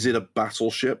 Is it a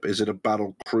battleship? Is it a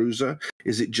battle cruiser?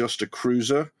 Is it just a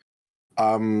cruiser?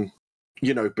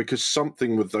 Because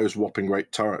something with those whopping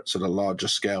great turrets at a larger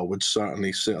scale would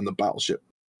certainly sit on the battleship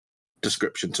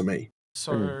description to me.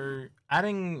 So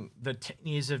adding the 10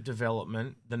 years of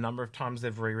development, the number of times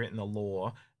they've rewritten the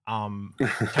lore,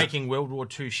 taking World War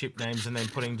II ship names and then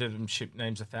putting them ship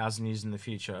names 1,000 years in the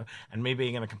future, and me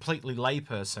being a completely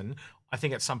layperson, I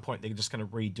think at some point they're just going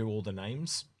to redo all the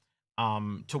names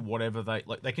to whatever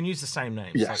they can use the same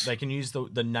names. Yes. Like they can use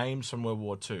the names from World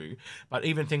War II, but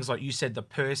even things like you said, the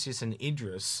Perseus and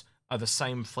Idris are the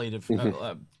same fleet of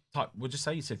type. Would you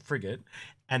say you said frigate,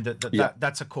 and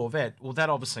that's a Corvette? Well, that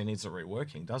obviously needs a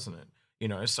reworking, doesn't it?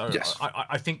 So yes.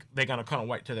 I think they're going to kind of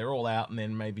wait till they're all out and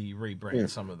then maybe rebrand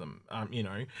some of them.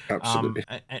 Absolutely.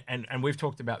 And we've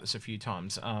talked about this a few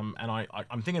times. And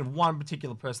I'm thinking of one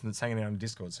particular person that's hanging out on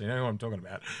Discord, so you know who I'm talking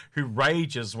about, who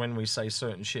rages when we say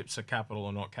certain ships are capital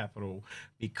or not capital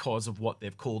because of what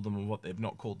they've called them and what they've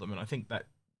not called them. And I think that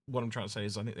what I'm trying to say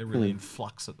is I think they're really in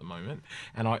flux at the moment,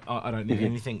 and I don't think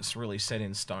anything's really set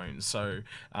in stone. So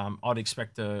I'd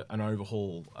expect an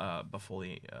overhaul before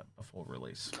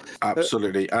release.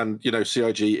 Absolutely, and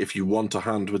CIG, if you want a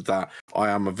hand with that, I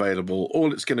am available.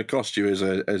 All it's going to cost you is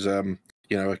a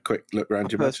quick look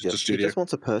around your Manchester studio. He just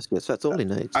wants a Perseus. That's all he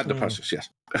needs. And a Perseus, yes.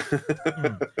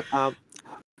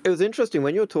 It was interesting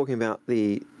when you were talking about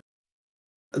the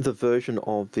version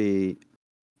of the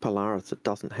Polaris that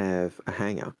doesn't have a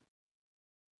hangar.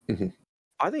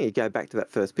 I think you go back to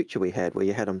that first picture we had where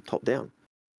you had them top down.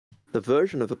 The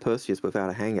version of a Perseus without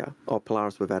a hangar, or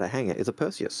Polaris without a hangar, is a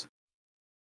Perseus.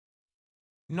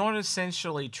 Not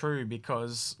essentially true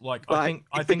because, I think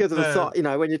because of the size.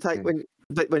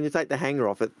 When you take the hangar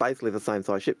off, it's basically the same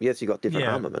size ship. Yes, you got different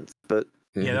armaments, but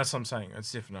yeah, that's what I'm saying.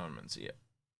 It's different armaments. Yeah.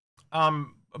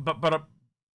 But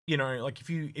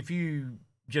if you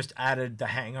just added the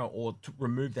hangar or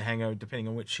removed the hangar, depending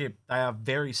on which ship, they are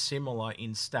very similar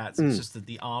in stats. It's just that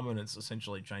the armaments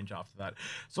essentially change after that.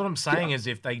 So what I'm saying is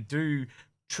if they do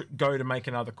go to make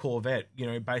another Corvette,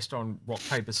 based on rock,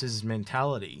 paper, scissors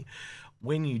mentality,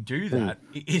 when you do that,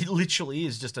 it literally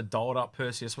is just a dialed up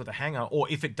Perseus with a hangar.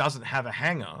 Or if it doesn't have a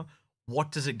hangar,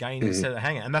 what does it gain instead of a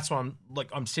hangar? And that's why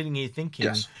I'm sitting here thinking,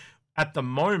 at the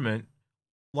moment,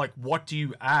 like, what do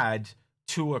you add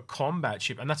to a combat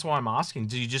ship? And that's why I'm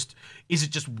asking, is it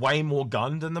just way more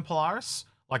gun than the Polaris?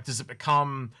 Like, does it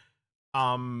become,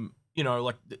 you know,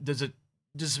 like, does it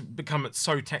become it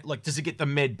so, like, does it get the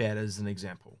med bed as an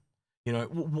example? You know,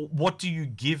 what do you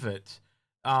give it?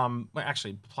 Well,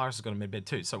 actually, Polaris has got a med bed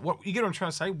too. So what you get what I'm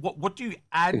trying to say? What do you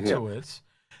add to it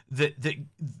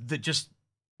that just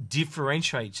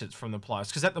differentiates it from the Polaris?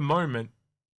 Because at the moment,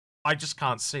 I just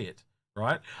can't see it,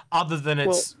 right? Other than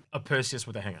it's a Perseus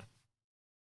with a hanger.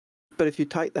 But if you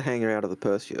take the hanger out of the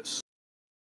Perseus,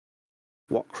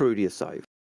 what crew do you save?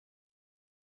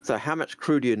 So how much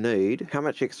crew do you need? How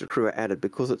much extra crew are added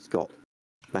because it's got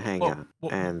the hanger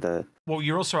and the... Well,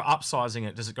 you're also upsizing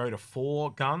it. Does it go to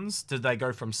 4 guns? Did they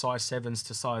go from size 7s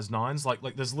to size 9s?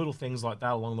 Like there's little things like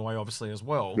that along the way, obviously, as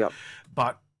well. Yep.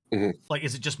 But, like,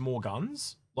 is it just more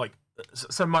guns? Like,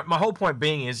 so my whole point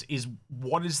being is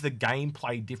what is the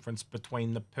gameplay difference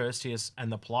between the Perseus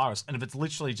and the Polaris? And if it's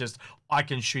literally just, I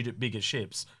can shoot at bigger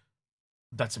ships,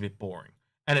 that's a bit boring.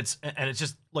 And it's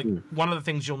just like one of the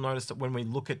things you'll notice that when we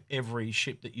look at every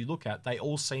ship that you look at, they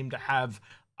all seem to have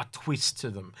a twist to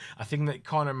them, a thing that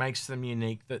kind of makes them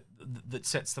unique, that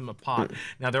sets them apart.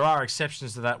 Now there are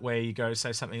exceptions to that where you go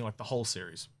say something like the whole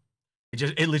series.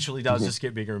 It literally does just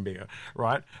get bigger and bigger,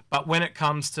 right? But when it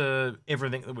comes to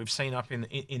everything that we've seen up in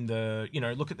the you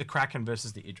know, look at the Kraken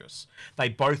versus the Idris. They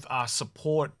both are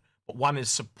support, but one is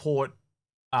support.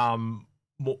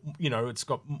 More, you know, it's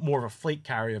got more of a fleet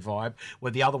carrier vibe,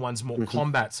 where the other one's more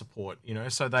combat support. You know,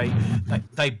 so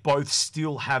they both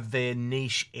still have their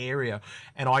niche area,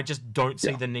 and I just don't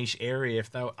see the niche area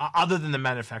if they were, other than the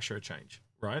manufacturer change,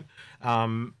 right?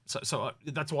 So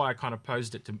that's why I kind of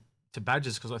posed it to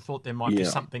Badgers, because I thought there might be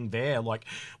something there, like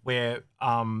where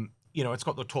you know, it's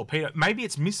got the torpedo, maybe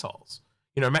it's missiles.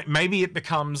 You know, maybe it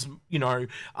becomes, you know,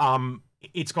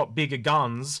 it's got bigger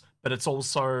guns, but it's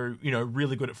also, you know,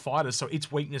 really good at fighters. So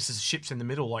its weakness is ships in the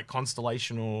middle, like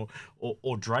Constellation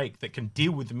or Drake, that can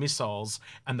deal with the missiles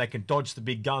and they can dodge the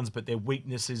big guns, but their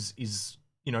weakness is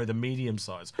you know, the medium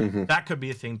size. That could be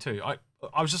a thing too.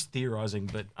 I was just theorizing,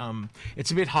 but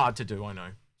it's a bit hard to do, I know.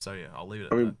 So yeah, I'll leave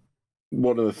it at that.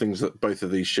 One of the things that both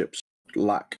of these ships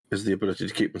lack is the ability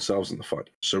to keep themselves in the fight.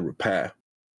 So repair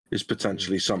is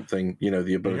potentially something, you know,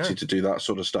 the ability to do that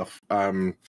sort of stuff.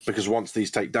 Because once these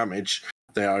take damage,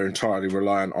 they are entirely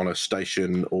reliant on a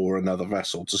station or another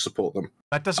vessel to support them.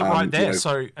 That does it right there. You know,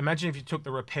 so imagine if you took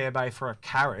the repair bay for a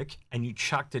Carrack and you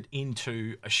chucked it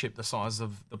into a ship the size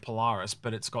of the Polaris,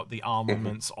 but it's got the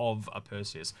armaments of a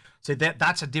Perseus. So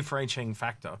that's a differentiating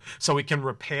factor. So it can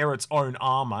repair its own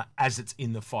armor as it's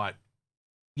in the fight.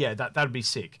 Yeah, that'd be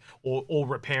sick. Or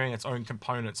repairing its own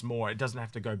components more. It doesn't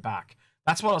have to go back.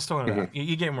 That's what I was talking about.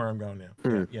 You're getting where I'm going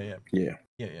now.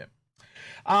 Yeah.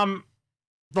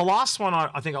 The last one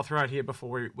I think I'll throw out here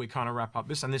before we kind of wrap up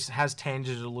this, and this has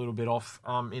tangented a little bit off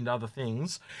into other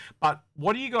things, but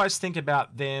what do you guys think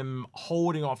about them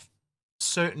holding off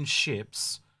certain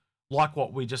ships, like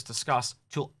what we just discussed,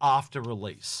 till after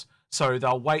release? So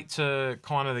they'll wait to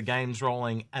kind of the game's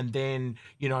rolling, and then,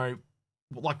 you know,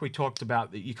 like we talked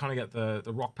about, that you kind of get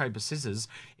the rock, paper, scissors.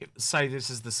 Say this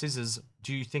is the scissors.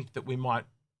 Do you think that we might,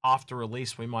 after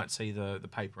release, we might see the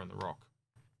paper and the rock?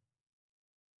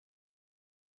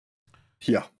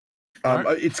 Yeah.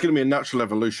 It's going to be a natural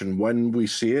evolution. When we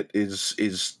see it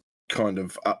is kind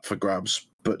of up for grabs.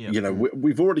 But, you know,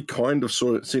 we've already kind of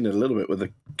seen it a little bit with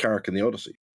the Carrack and the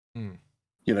Odyssey.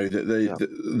 You know,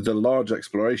 the large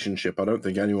exploration ship, I don't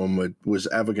think anyone was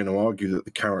ever going to argue that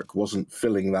the Carrack wasn't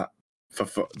filling that for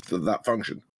that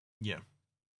function. Yeah.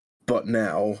 But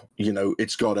now, you know,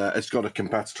 it's got a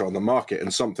competitor on the market,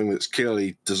 and something that's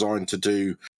clearly designed to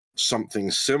do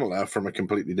something similar from a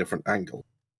completely different angle.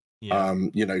 Yeah.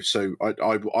 You know, so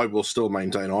I will still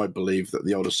maintain, I believe that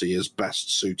the Odyssey is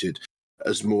best suited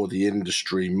as more the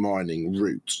industry mining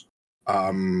route.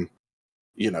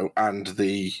 You know, and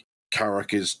the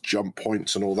Carrack is jump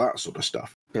points and all that sort of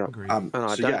stuff. Yeah. And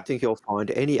I don't think you'll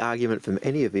find any argument from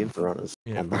any of the Inforunners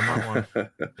on that.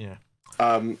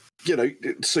 You know,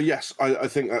 so yes, I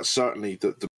think that's certainly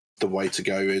the way to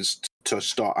go, is to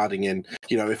start adding in,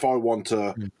 you know, if I want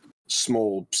a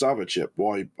small salvage ship,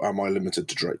 why am I limited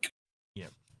to Drake? Yeah.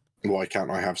 Why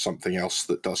can't I have something else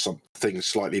that does something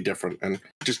slightly different and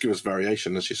just give us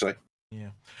variation, as you say?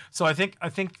 Yeah. So I think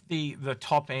the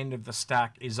top end of the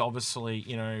stack is obviously,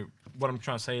 you know, what I'm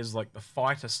trying to say is, like, the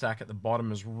fighter stack at the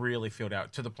bottom is really filled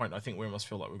out to the point I think we almost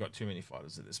feel like we've got too many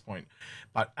fighters at this point.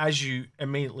 But as you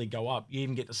immediately go up, you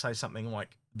even get to say something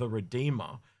like the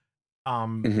Redeemer.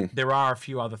 There are a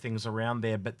few other things around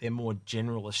there, but they're more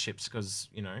generalist ships because,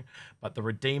 you know, but the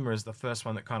Redeemer is the first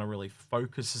one that kind of really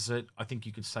focuses it. I think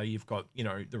you could say you've got, you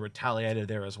know, the Retaliator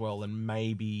there as well, and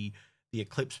maybe the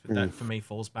Eclipse, but that for me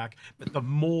falls back. But the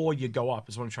more you go up,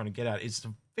 is what I'm trying to get at, it's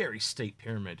a very steep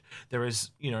pyramid. There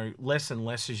is, you know, less and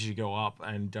less as you go up,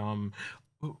 and I'm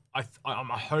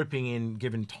hoping in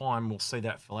given time we'll see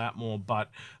that fill out more, but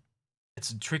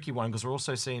it's a tricky one because it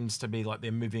also seems to be like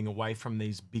they're moving away from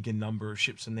these bigger number of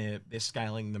ships, and they're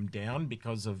scaling them down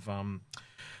because of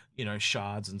you know,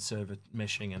 shards and server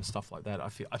meshing and stuff like that.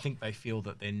 I think they feel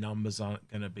that their numbers aren't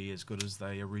going to be as good as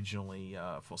they originally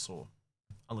foresaw,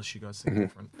 unless you guys think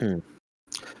different.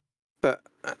 But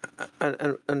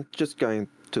and just going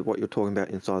to what you're talking about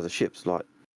inside the ships, like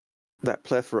that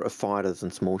plethora of fighters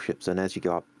and small ships, and as you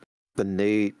go up, the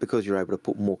need, because you're able to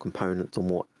put more components or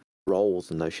more roles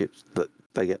in those ships, that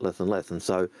they get less and less. And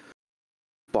so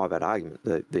by that argument,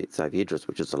 say the Idris,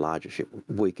 which is the larger ship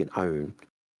we can own,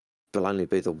 will only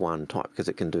be the one type because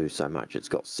it can do so much. It's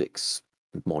got 6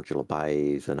 modular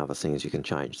bays and other things you can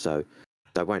change. So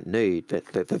they won't need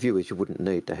that. The viewers, you wouldn't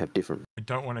need to have different. I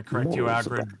don't want to correct you,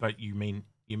 Algrid, but you mean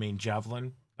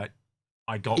Javelin. But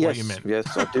I got what you meant.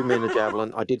 Yes, I do mean the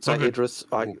Javelin. I did say Idris.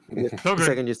 The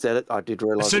second you said it, I did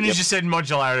realise. As soon as you said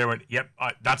modularity, I went, "Yep,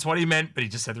 that's what he meant," but he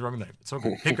just said the wrong name. It's all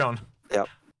good. Keep going. Yep.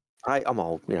 Hey, I'm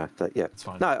old, you know. So, yeah, it's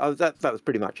fine. No, that was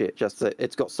pretty much it. Just that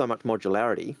it's got so much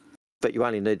modularity that you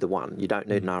only need the one. You don't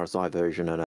need an RSI version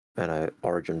and a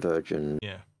Origin version.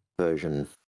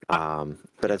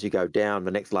 But as you go down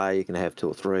the next layer, you can have 2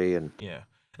 or 3, and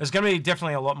there's going to be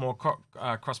definitely a lot more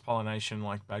cross-pollination,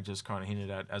 like Badger's kind of hinted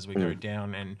at, as we go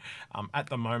down. And at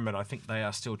the moment, I think they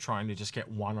are still trying to just get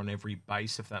 1 on every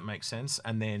base, if that makes sense.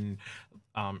 And then,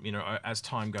 you know, as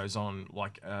time goes on,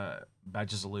 like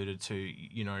Badger's alluded to,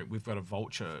 you know, we've got a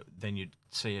Vulture, then you'd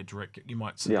see a direct, you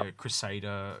might see a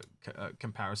Crusader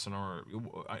comparison, or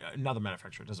another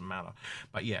manufacturer, it doesn't matter.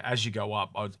 But yeah, as you go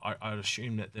up, I'd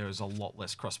assume that there is a lot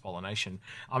less cross-pollination.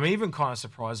 I'm even kind of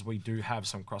surprised we do have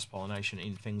some cross-pollination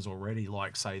in things already,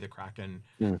 like say the Kraken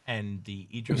and the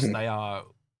Idris. They are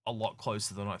a lot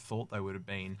closer than I thought they would have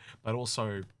been. But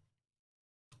also,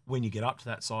 when you get up to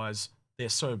that size, they're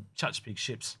such big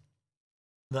ships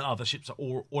that other ships are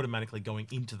automatically going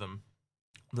into them,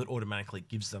 that automatically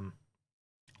gives them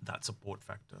that support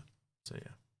factor. So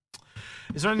yeah,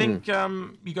 is there anything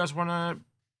you guys want to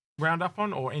round up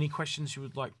on, or any questions you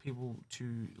would like people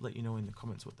to let you know in the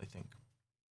comments what they think?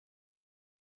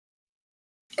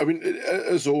 I mean,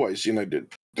 as always, you know,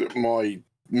 my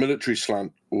military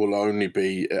slant will only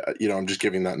be, you know, I'm just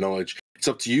giving that knowledge. It's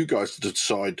up to you guys to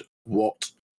decide what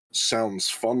sounds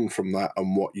fun from that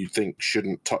and what you think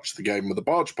shouldn't touch the game with a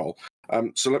barge pole.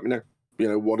 So let me know, you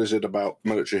know, what is it about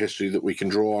military history that we can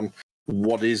draw on?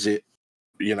 What is it,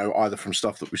 you know, either from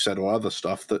stuff that we said or other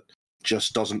stuff that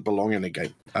just doesn't belong in a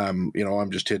game? You know,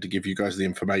 I'm just here to give you guys the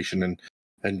information,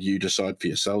 and you decide for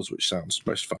yourselves which sounds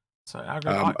most fun. So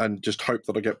Algrid, and just hope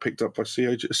that I get picked up by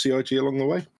CIG along the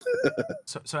way.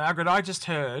 so Algrid, I just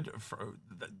heard,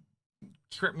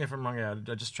 correct me if I'm wrong, I'm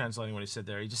just translating what he said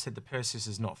there. He just said the Perseus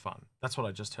is not fun. That's what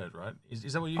I just heard, right?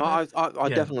 Is that what you heard? I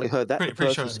definitely heard that. The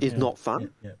Perseus is not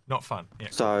fun. Yeah, not fun. Yeah.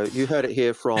 So you heard it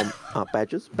here from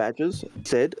Badgers. Badgers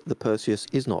said the Perseus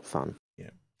is not fun.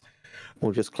 Yeah.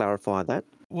 We'll just clarify that.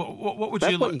 What would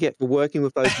That's what you get for working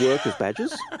with those workers,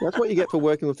 Badgers. That's what you get for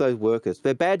working with those workers.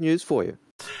 They're bad news for you.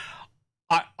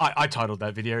 I titled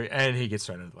that video, and he gets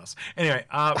thrown under the bus. Anyway,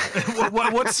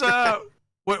 what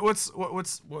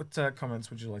comments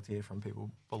would you like to hear from people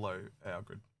below our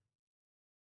grid?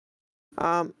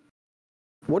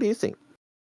 What do you think?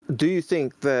 Do you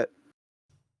think that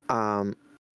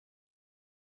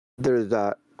there is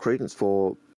credence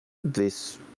for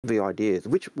the ideas?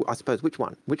 Which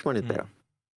one is better?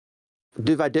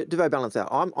 Do they balance out?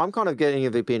 I'm kind of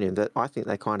getting the opinion that I think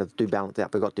they kind of do balance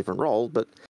out. They've got different roles, but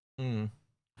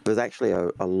there's actually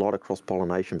a lot of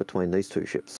cross-pollination between these two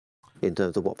ships in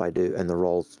terms of what they do and the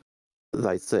roles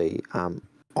they see.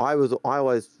 I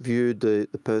always viewed the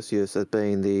Perseus as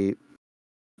being the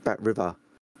river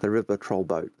troll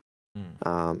boat,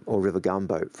 or river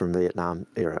gunboat from Vietnam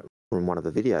era, from one of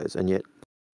the videos. And yet,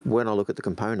 when I look at the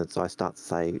components, I start to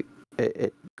say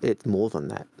it's more than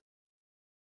that.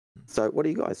 So, what do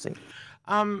you guys think?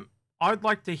 I'd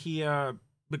like to hear,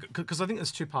 because I think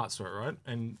there's 2 parts to it, right?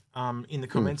 And in the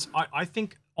comments, I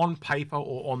think on paper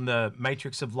or on the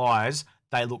matrix of lies,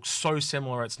 they look so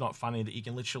similar it's not funny that you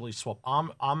can literally swap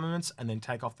armaments and then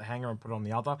take off the hanger and put it on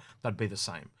the other. That'd be the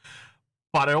same.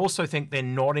 But I also think they're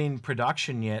not in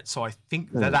production yet, so I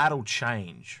think that'll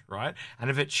change, right? And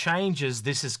if it changes,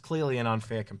 this is clearly an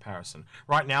unfair comparison.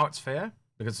 Right now it's fair,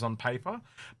 because it's on paper.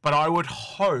 But I would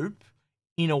hope,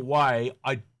 in a way,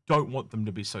 I don't want them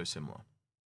to be so similar.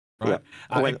 Right?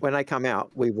 Yeah. When they come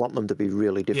out, we want them to be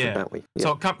really different, don't we? Yeah.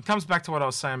 So it comes back to what I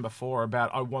was saying before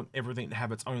about I want everything to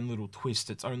have its own little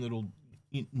twist, its own little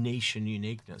niche and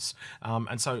uniqueness.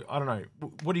 And so, I don't know,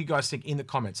 what do you guys think in the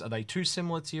comments? Are they too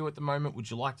similar to you at the moment? Would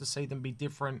you like to see them be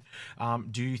different?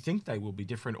 Do you think they will be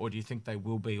different, or do you think they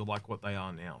will be like what they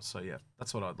are now? So, yeah,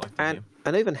 that's what I'd like to hear.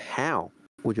 And even how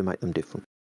would you make them different?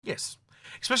 Yes.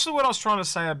 Especially what I was trying to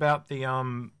say about the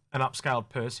an upscaled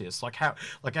Perseus, like how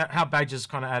Badgers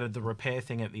kind of added the repair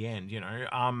thing at the end, you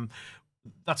know.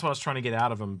 That's what I was trying to get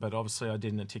out of them, but obviously I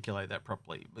didn't articulate that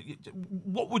properly. But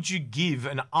what would you give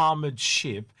an armored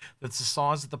ship that's the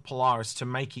size of the Polaris to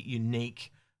make it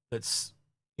unique? That's,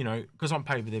 you know, because on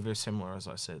paper they're very similar, as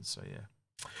I said. So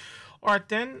yeah. All right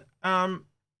then.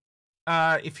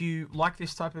 If you like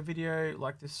this type of video,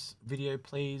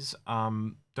 please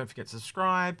don't forget to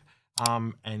subscribe.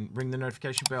 And ring the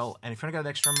notification bell. And if you want to go the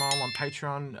extra mile on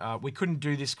Patreon, we couldn't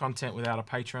do this content without our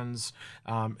patrons.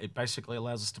 It basically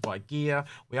allows us to buy gear.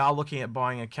 We are looking at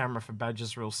buying a camera for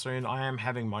Badgers real soon. I am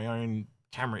having my own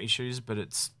camera issues, but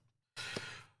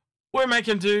we're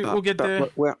making do. We'll get there.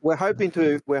 We're hoping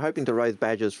to raise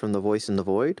Badgers from the voice in the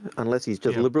void, unless he's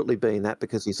deliberately being that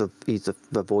because he's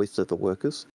the voice of the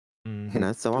workers. You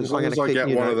know, so I'm going to get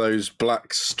one of those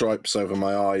black stripes over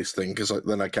my eyes thing, because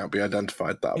then I can't be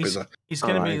identified. He's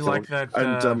going to be like that.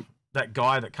 And that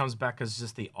guy that comes back as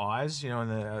just the eyes. You know, in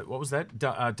the what was that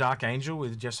Dark Angel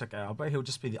with Jessica Alba? He'll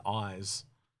just be the eyes.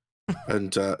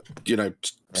 And you know,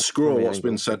 screw what's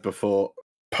been said before.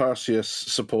 Perseus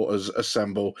supporters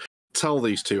assemble. Tell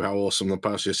these two how awesome the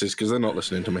Perseus is, because they're not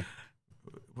listening to me.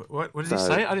 What did he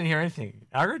say? I didn't hear anything.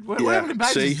 Algrid, what happened to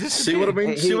Badgers? See what I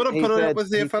mean? See what I'm putting up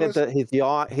with here, fellas?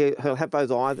 He'll have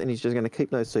those eyes, and he's just going to keep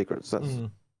those secrets.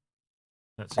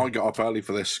 I got up early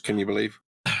for this. Can you believe?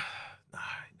 No,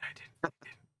 I didn't.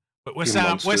 But we're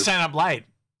staying up late,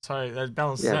 so that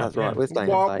balances out. Yeah, that's right. We're staying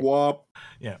up late.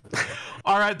 Yeah.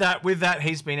 All right. With that,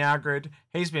 he's been Algrid.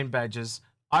 He's been Badgers.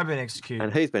 I've been Execute.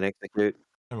 And he's been Execute.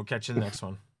 And we'll catch you in the next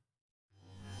one.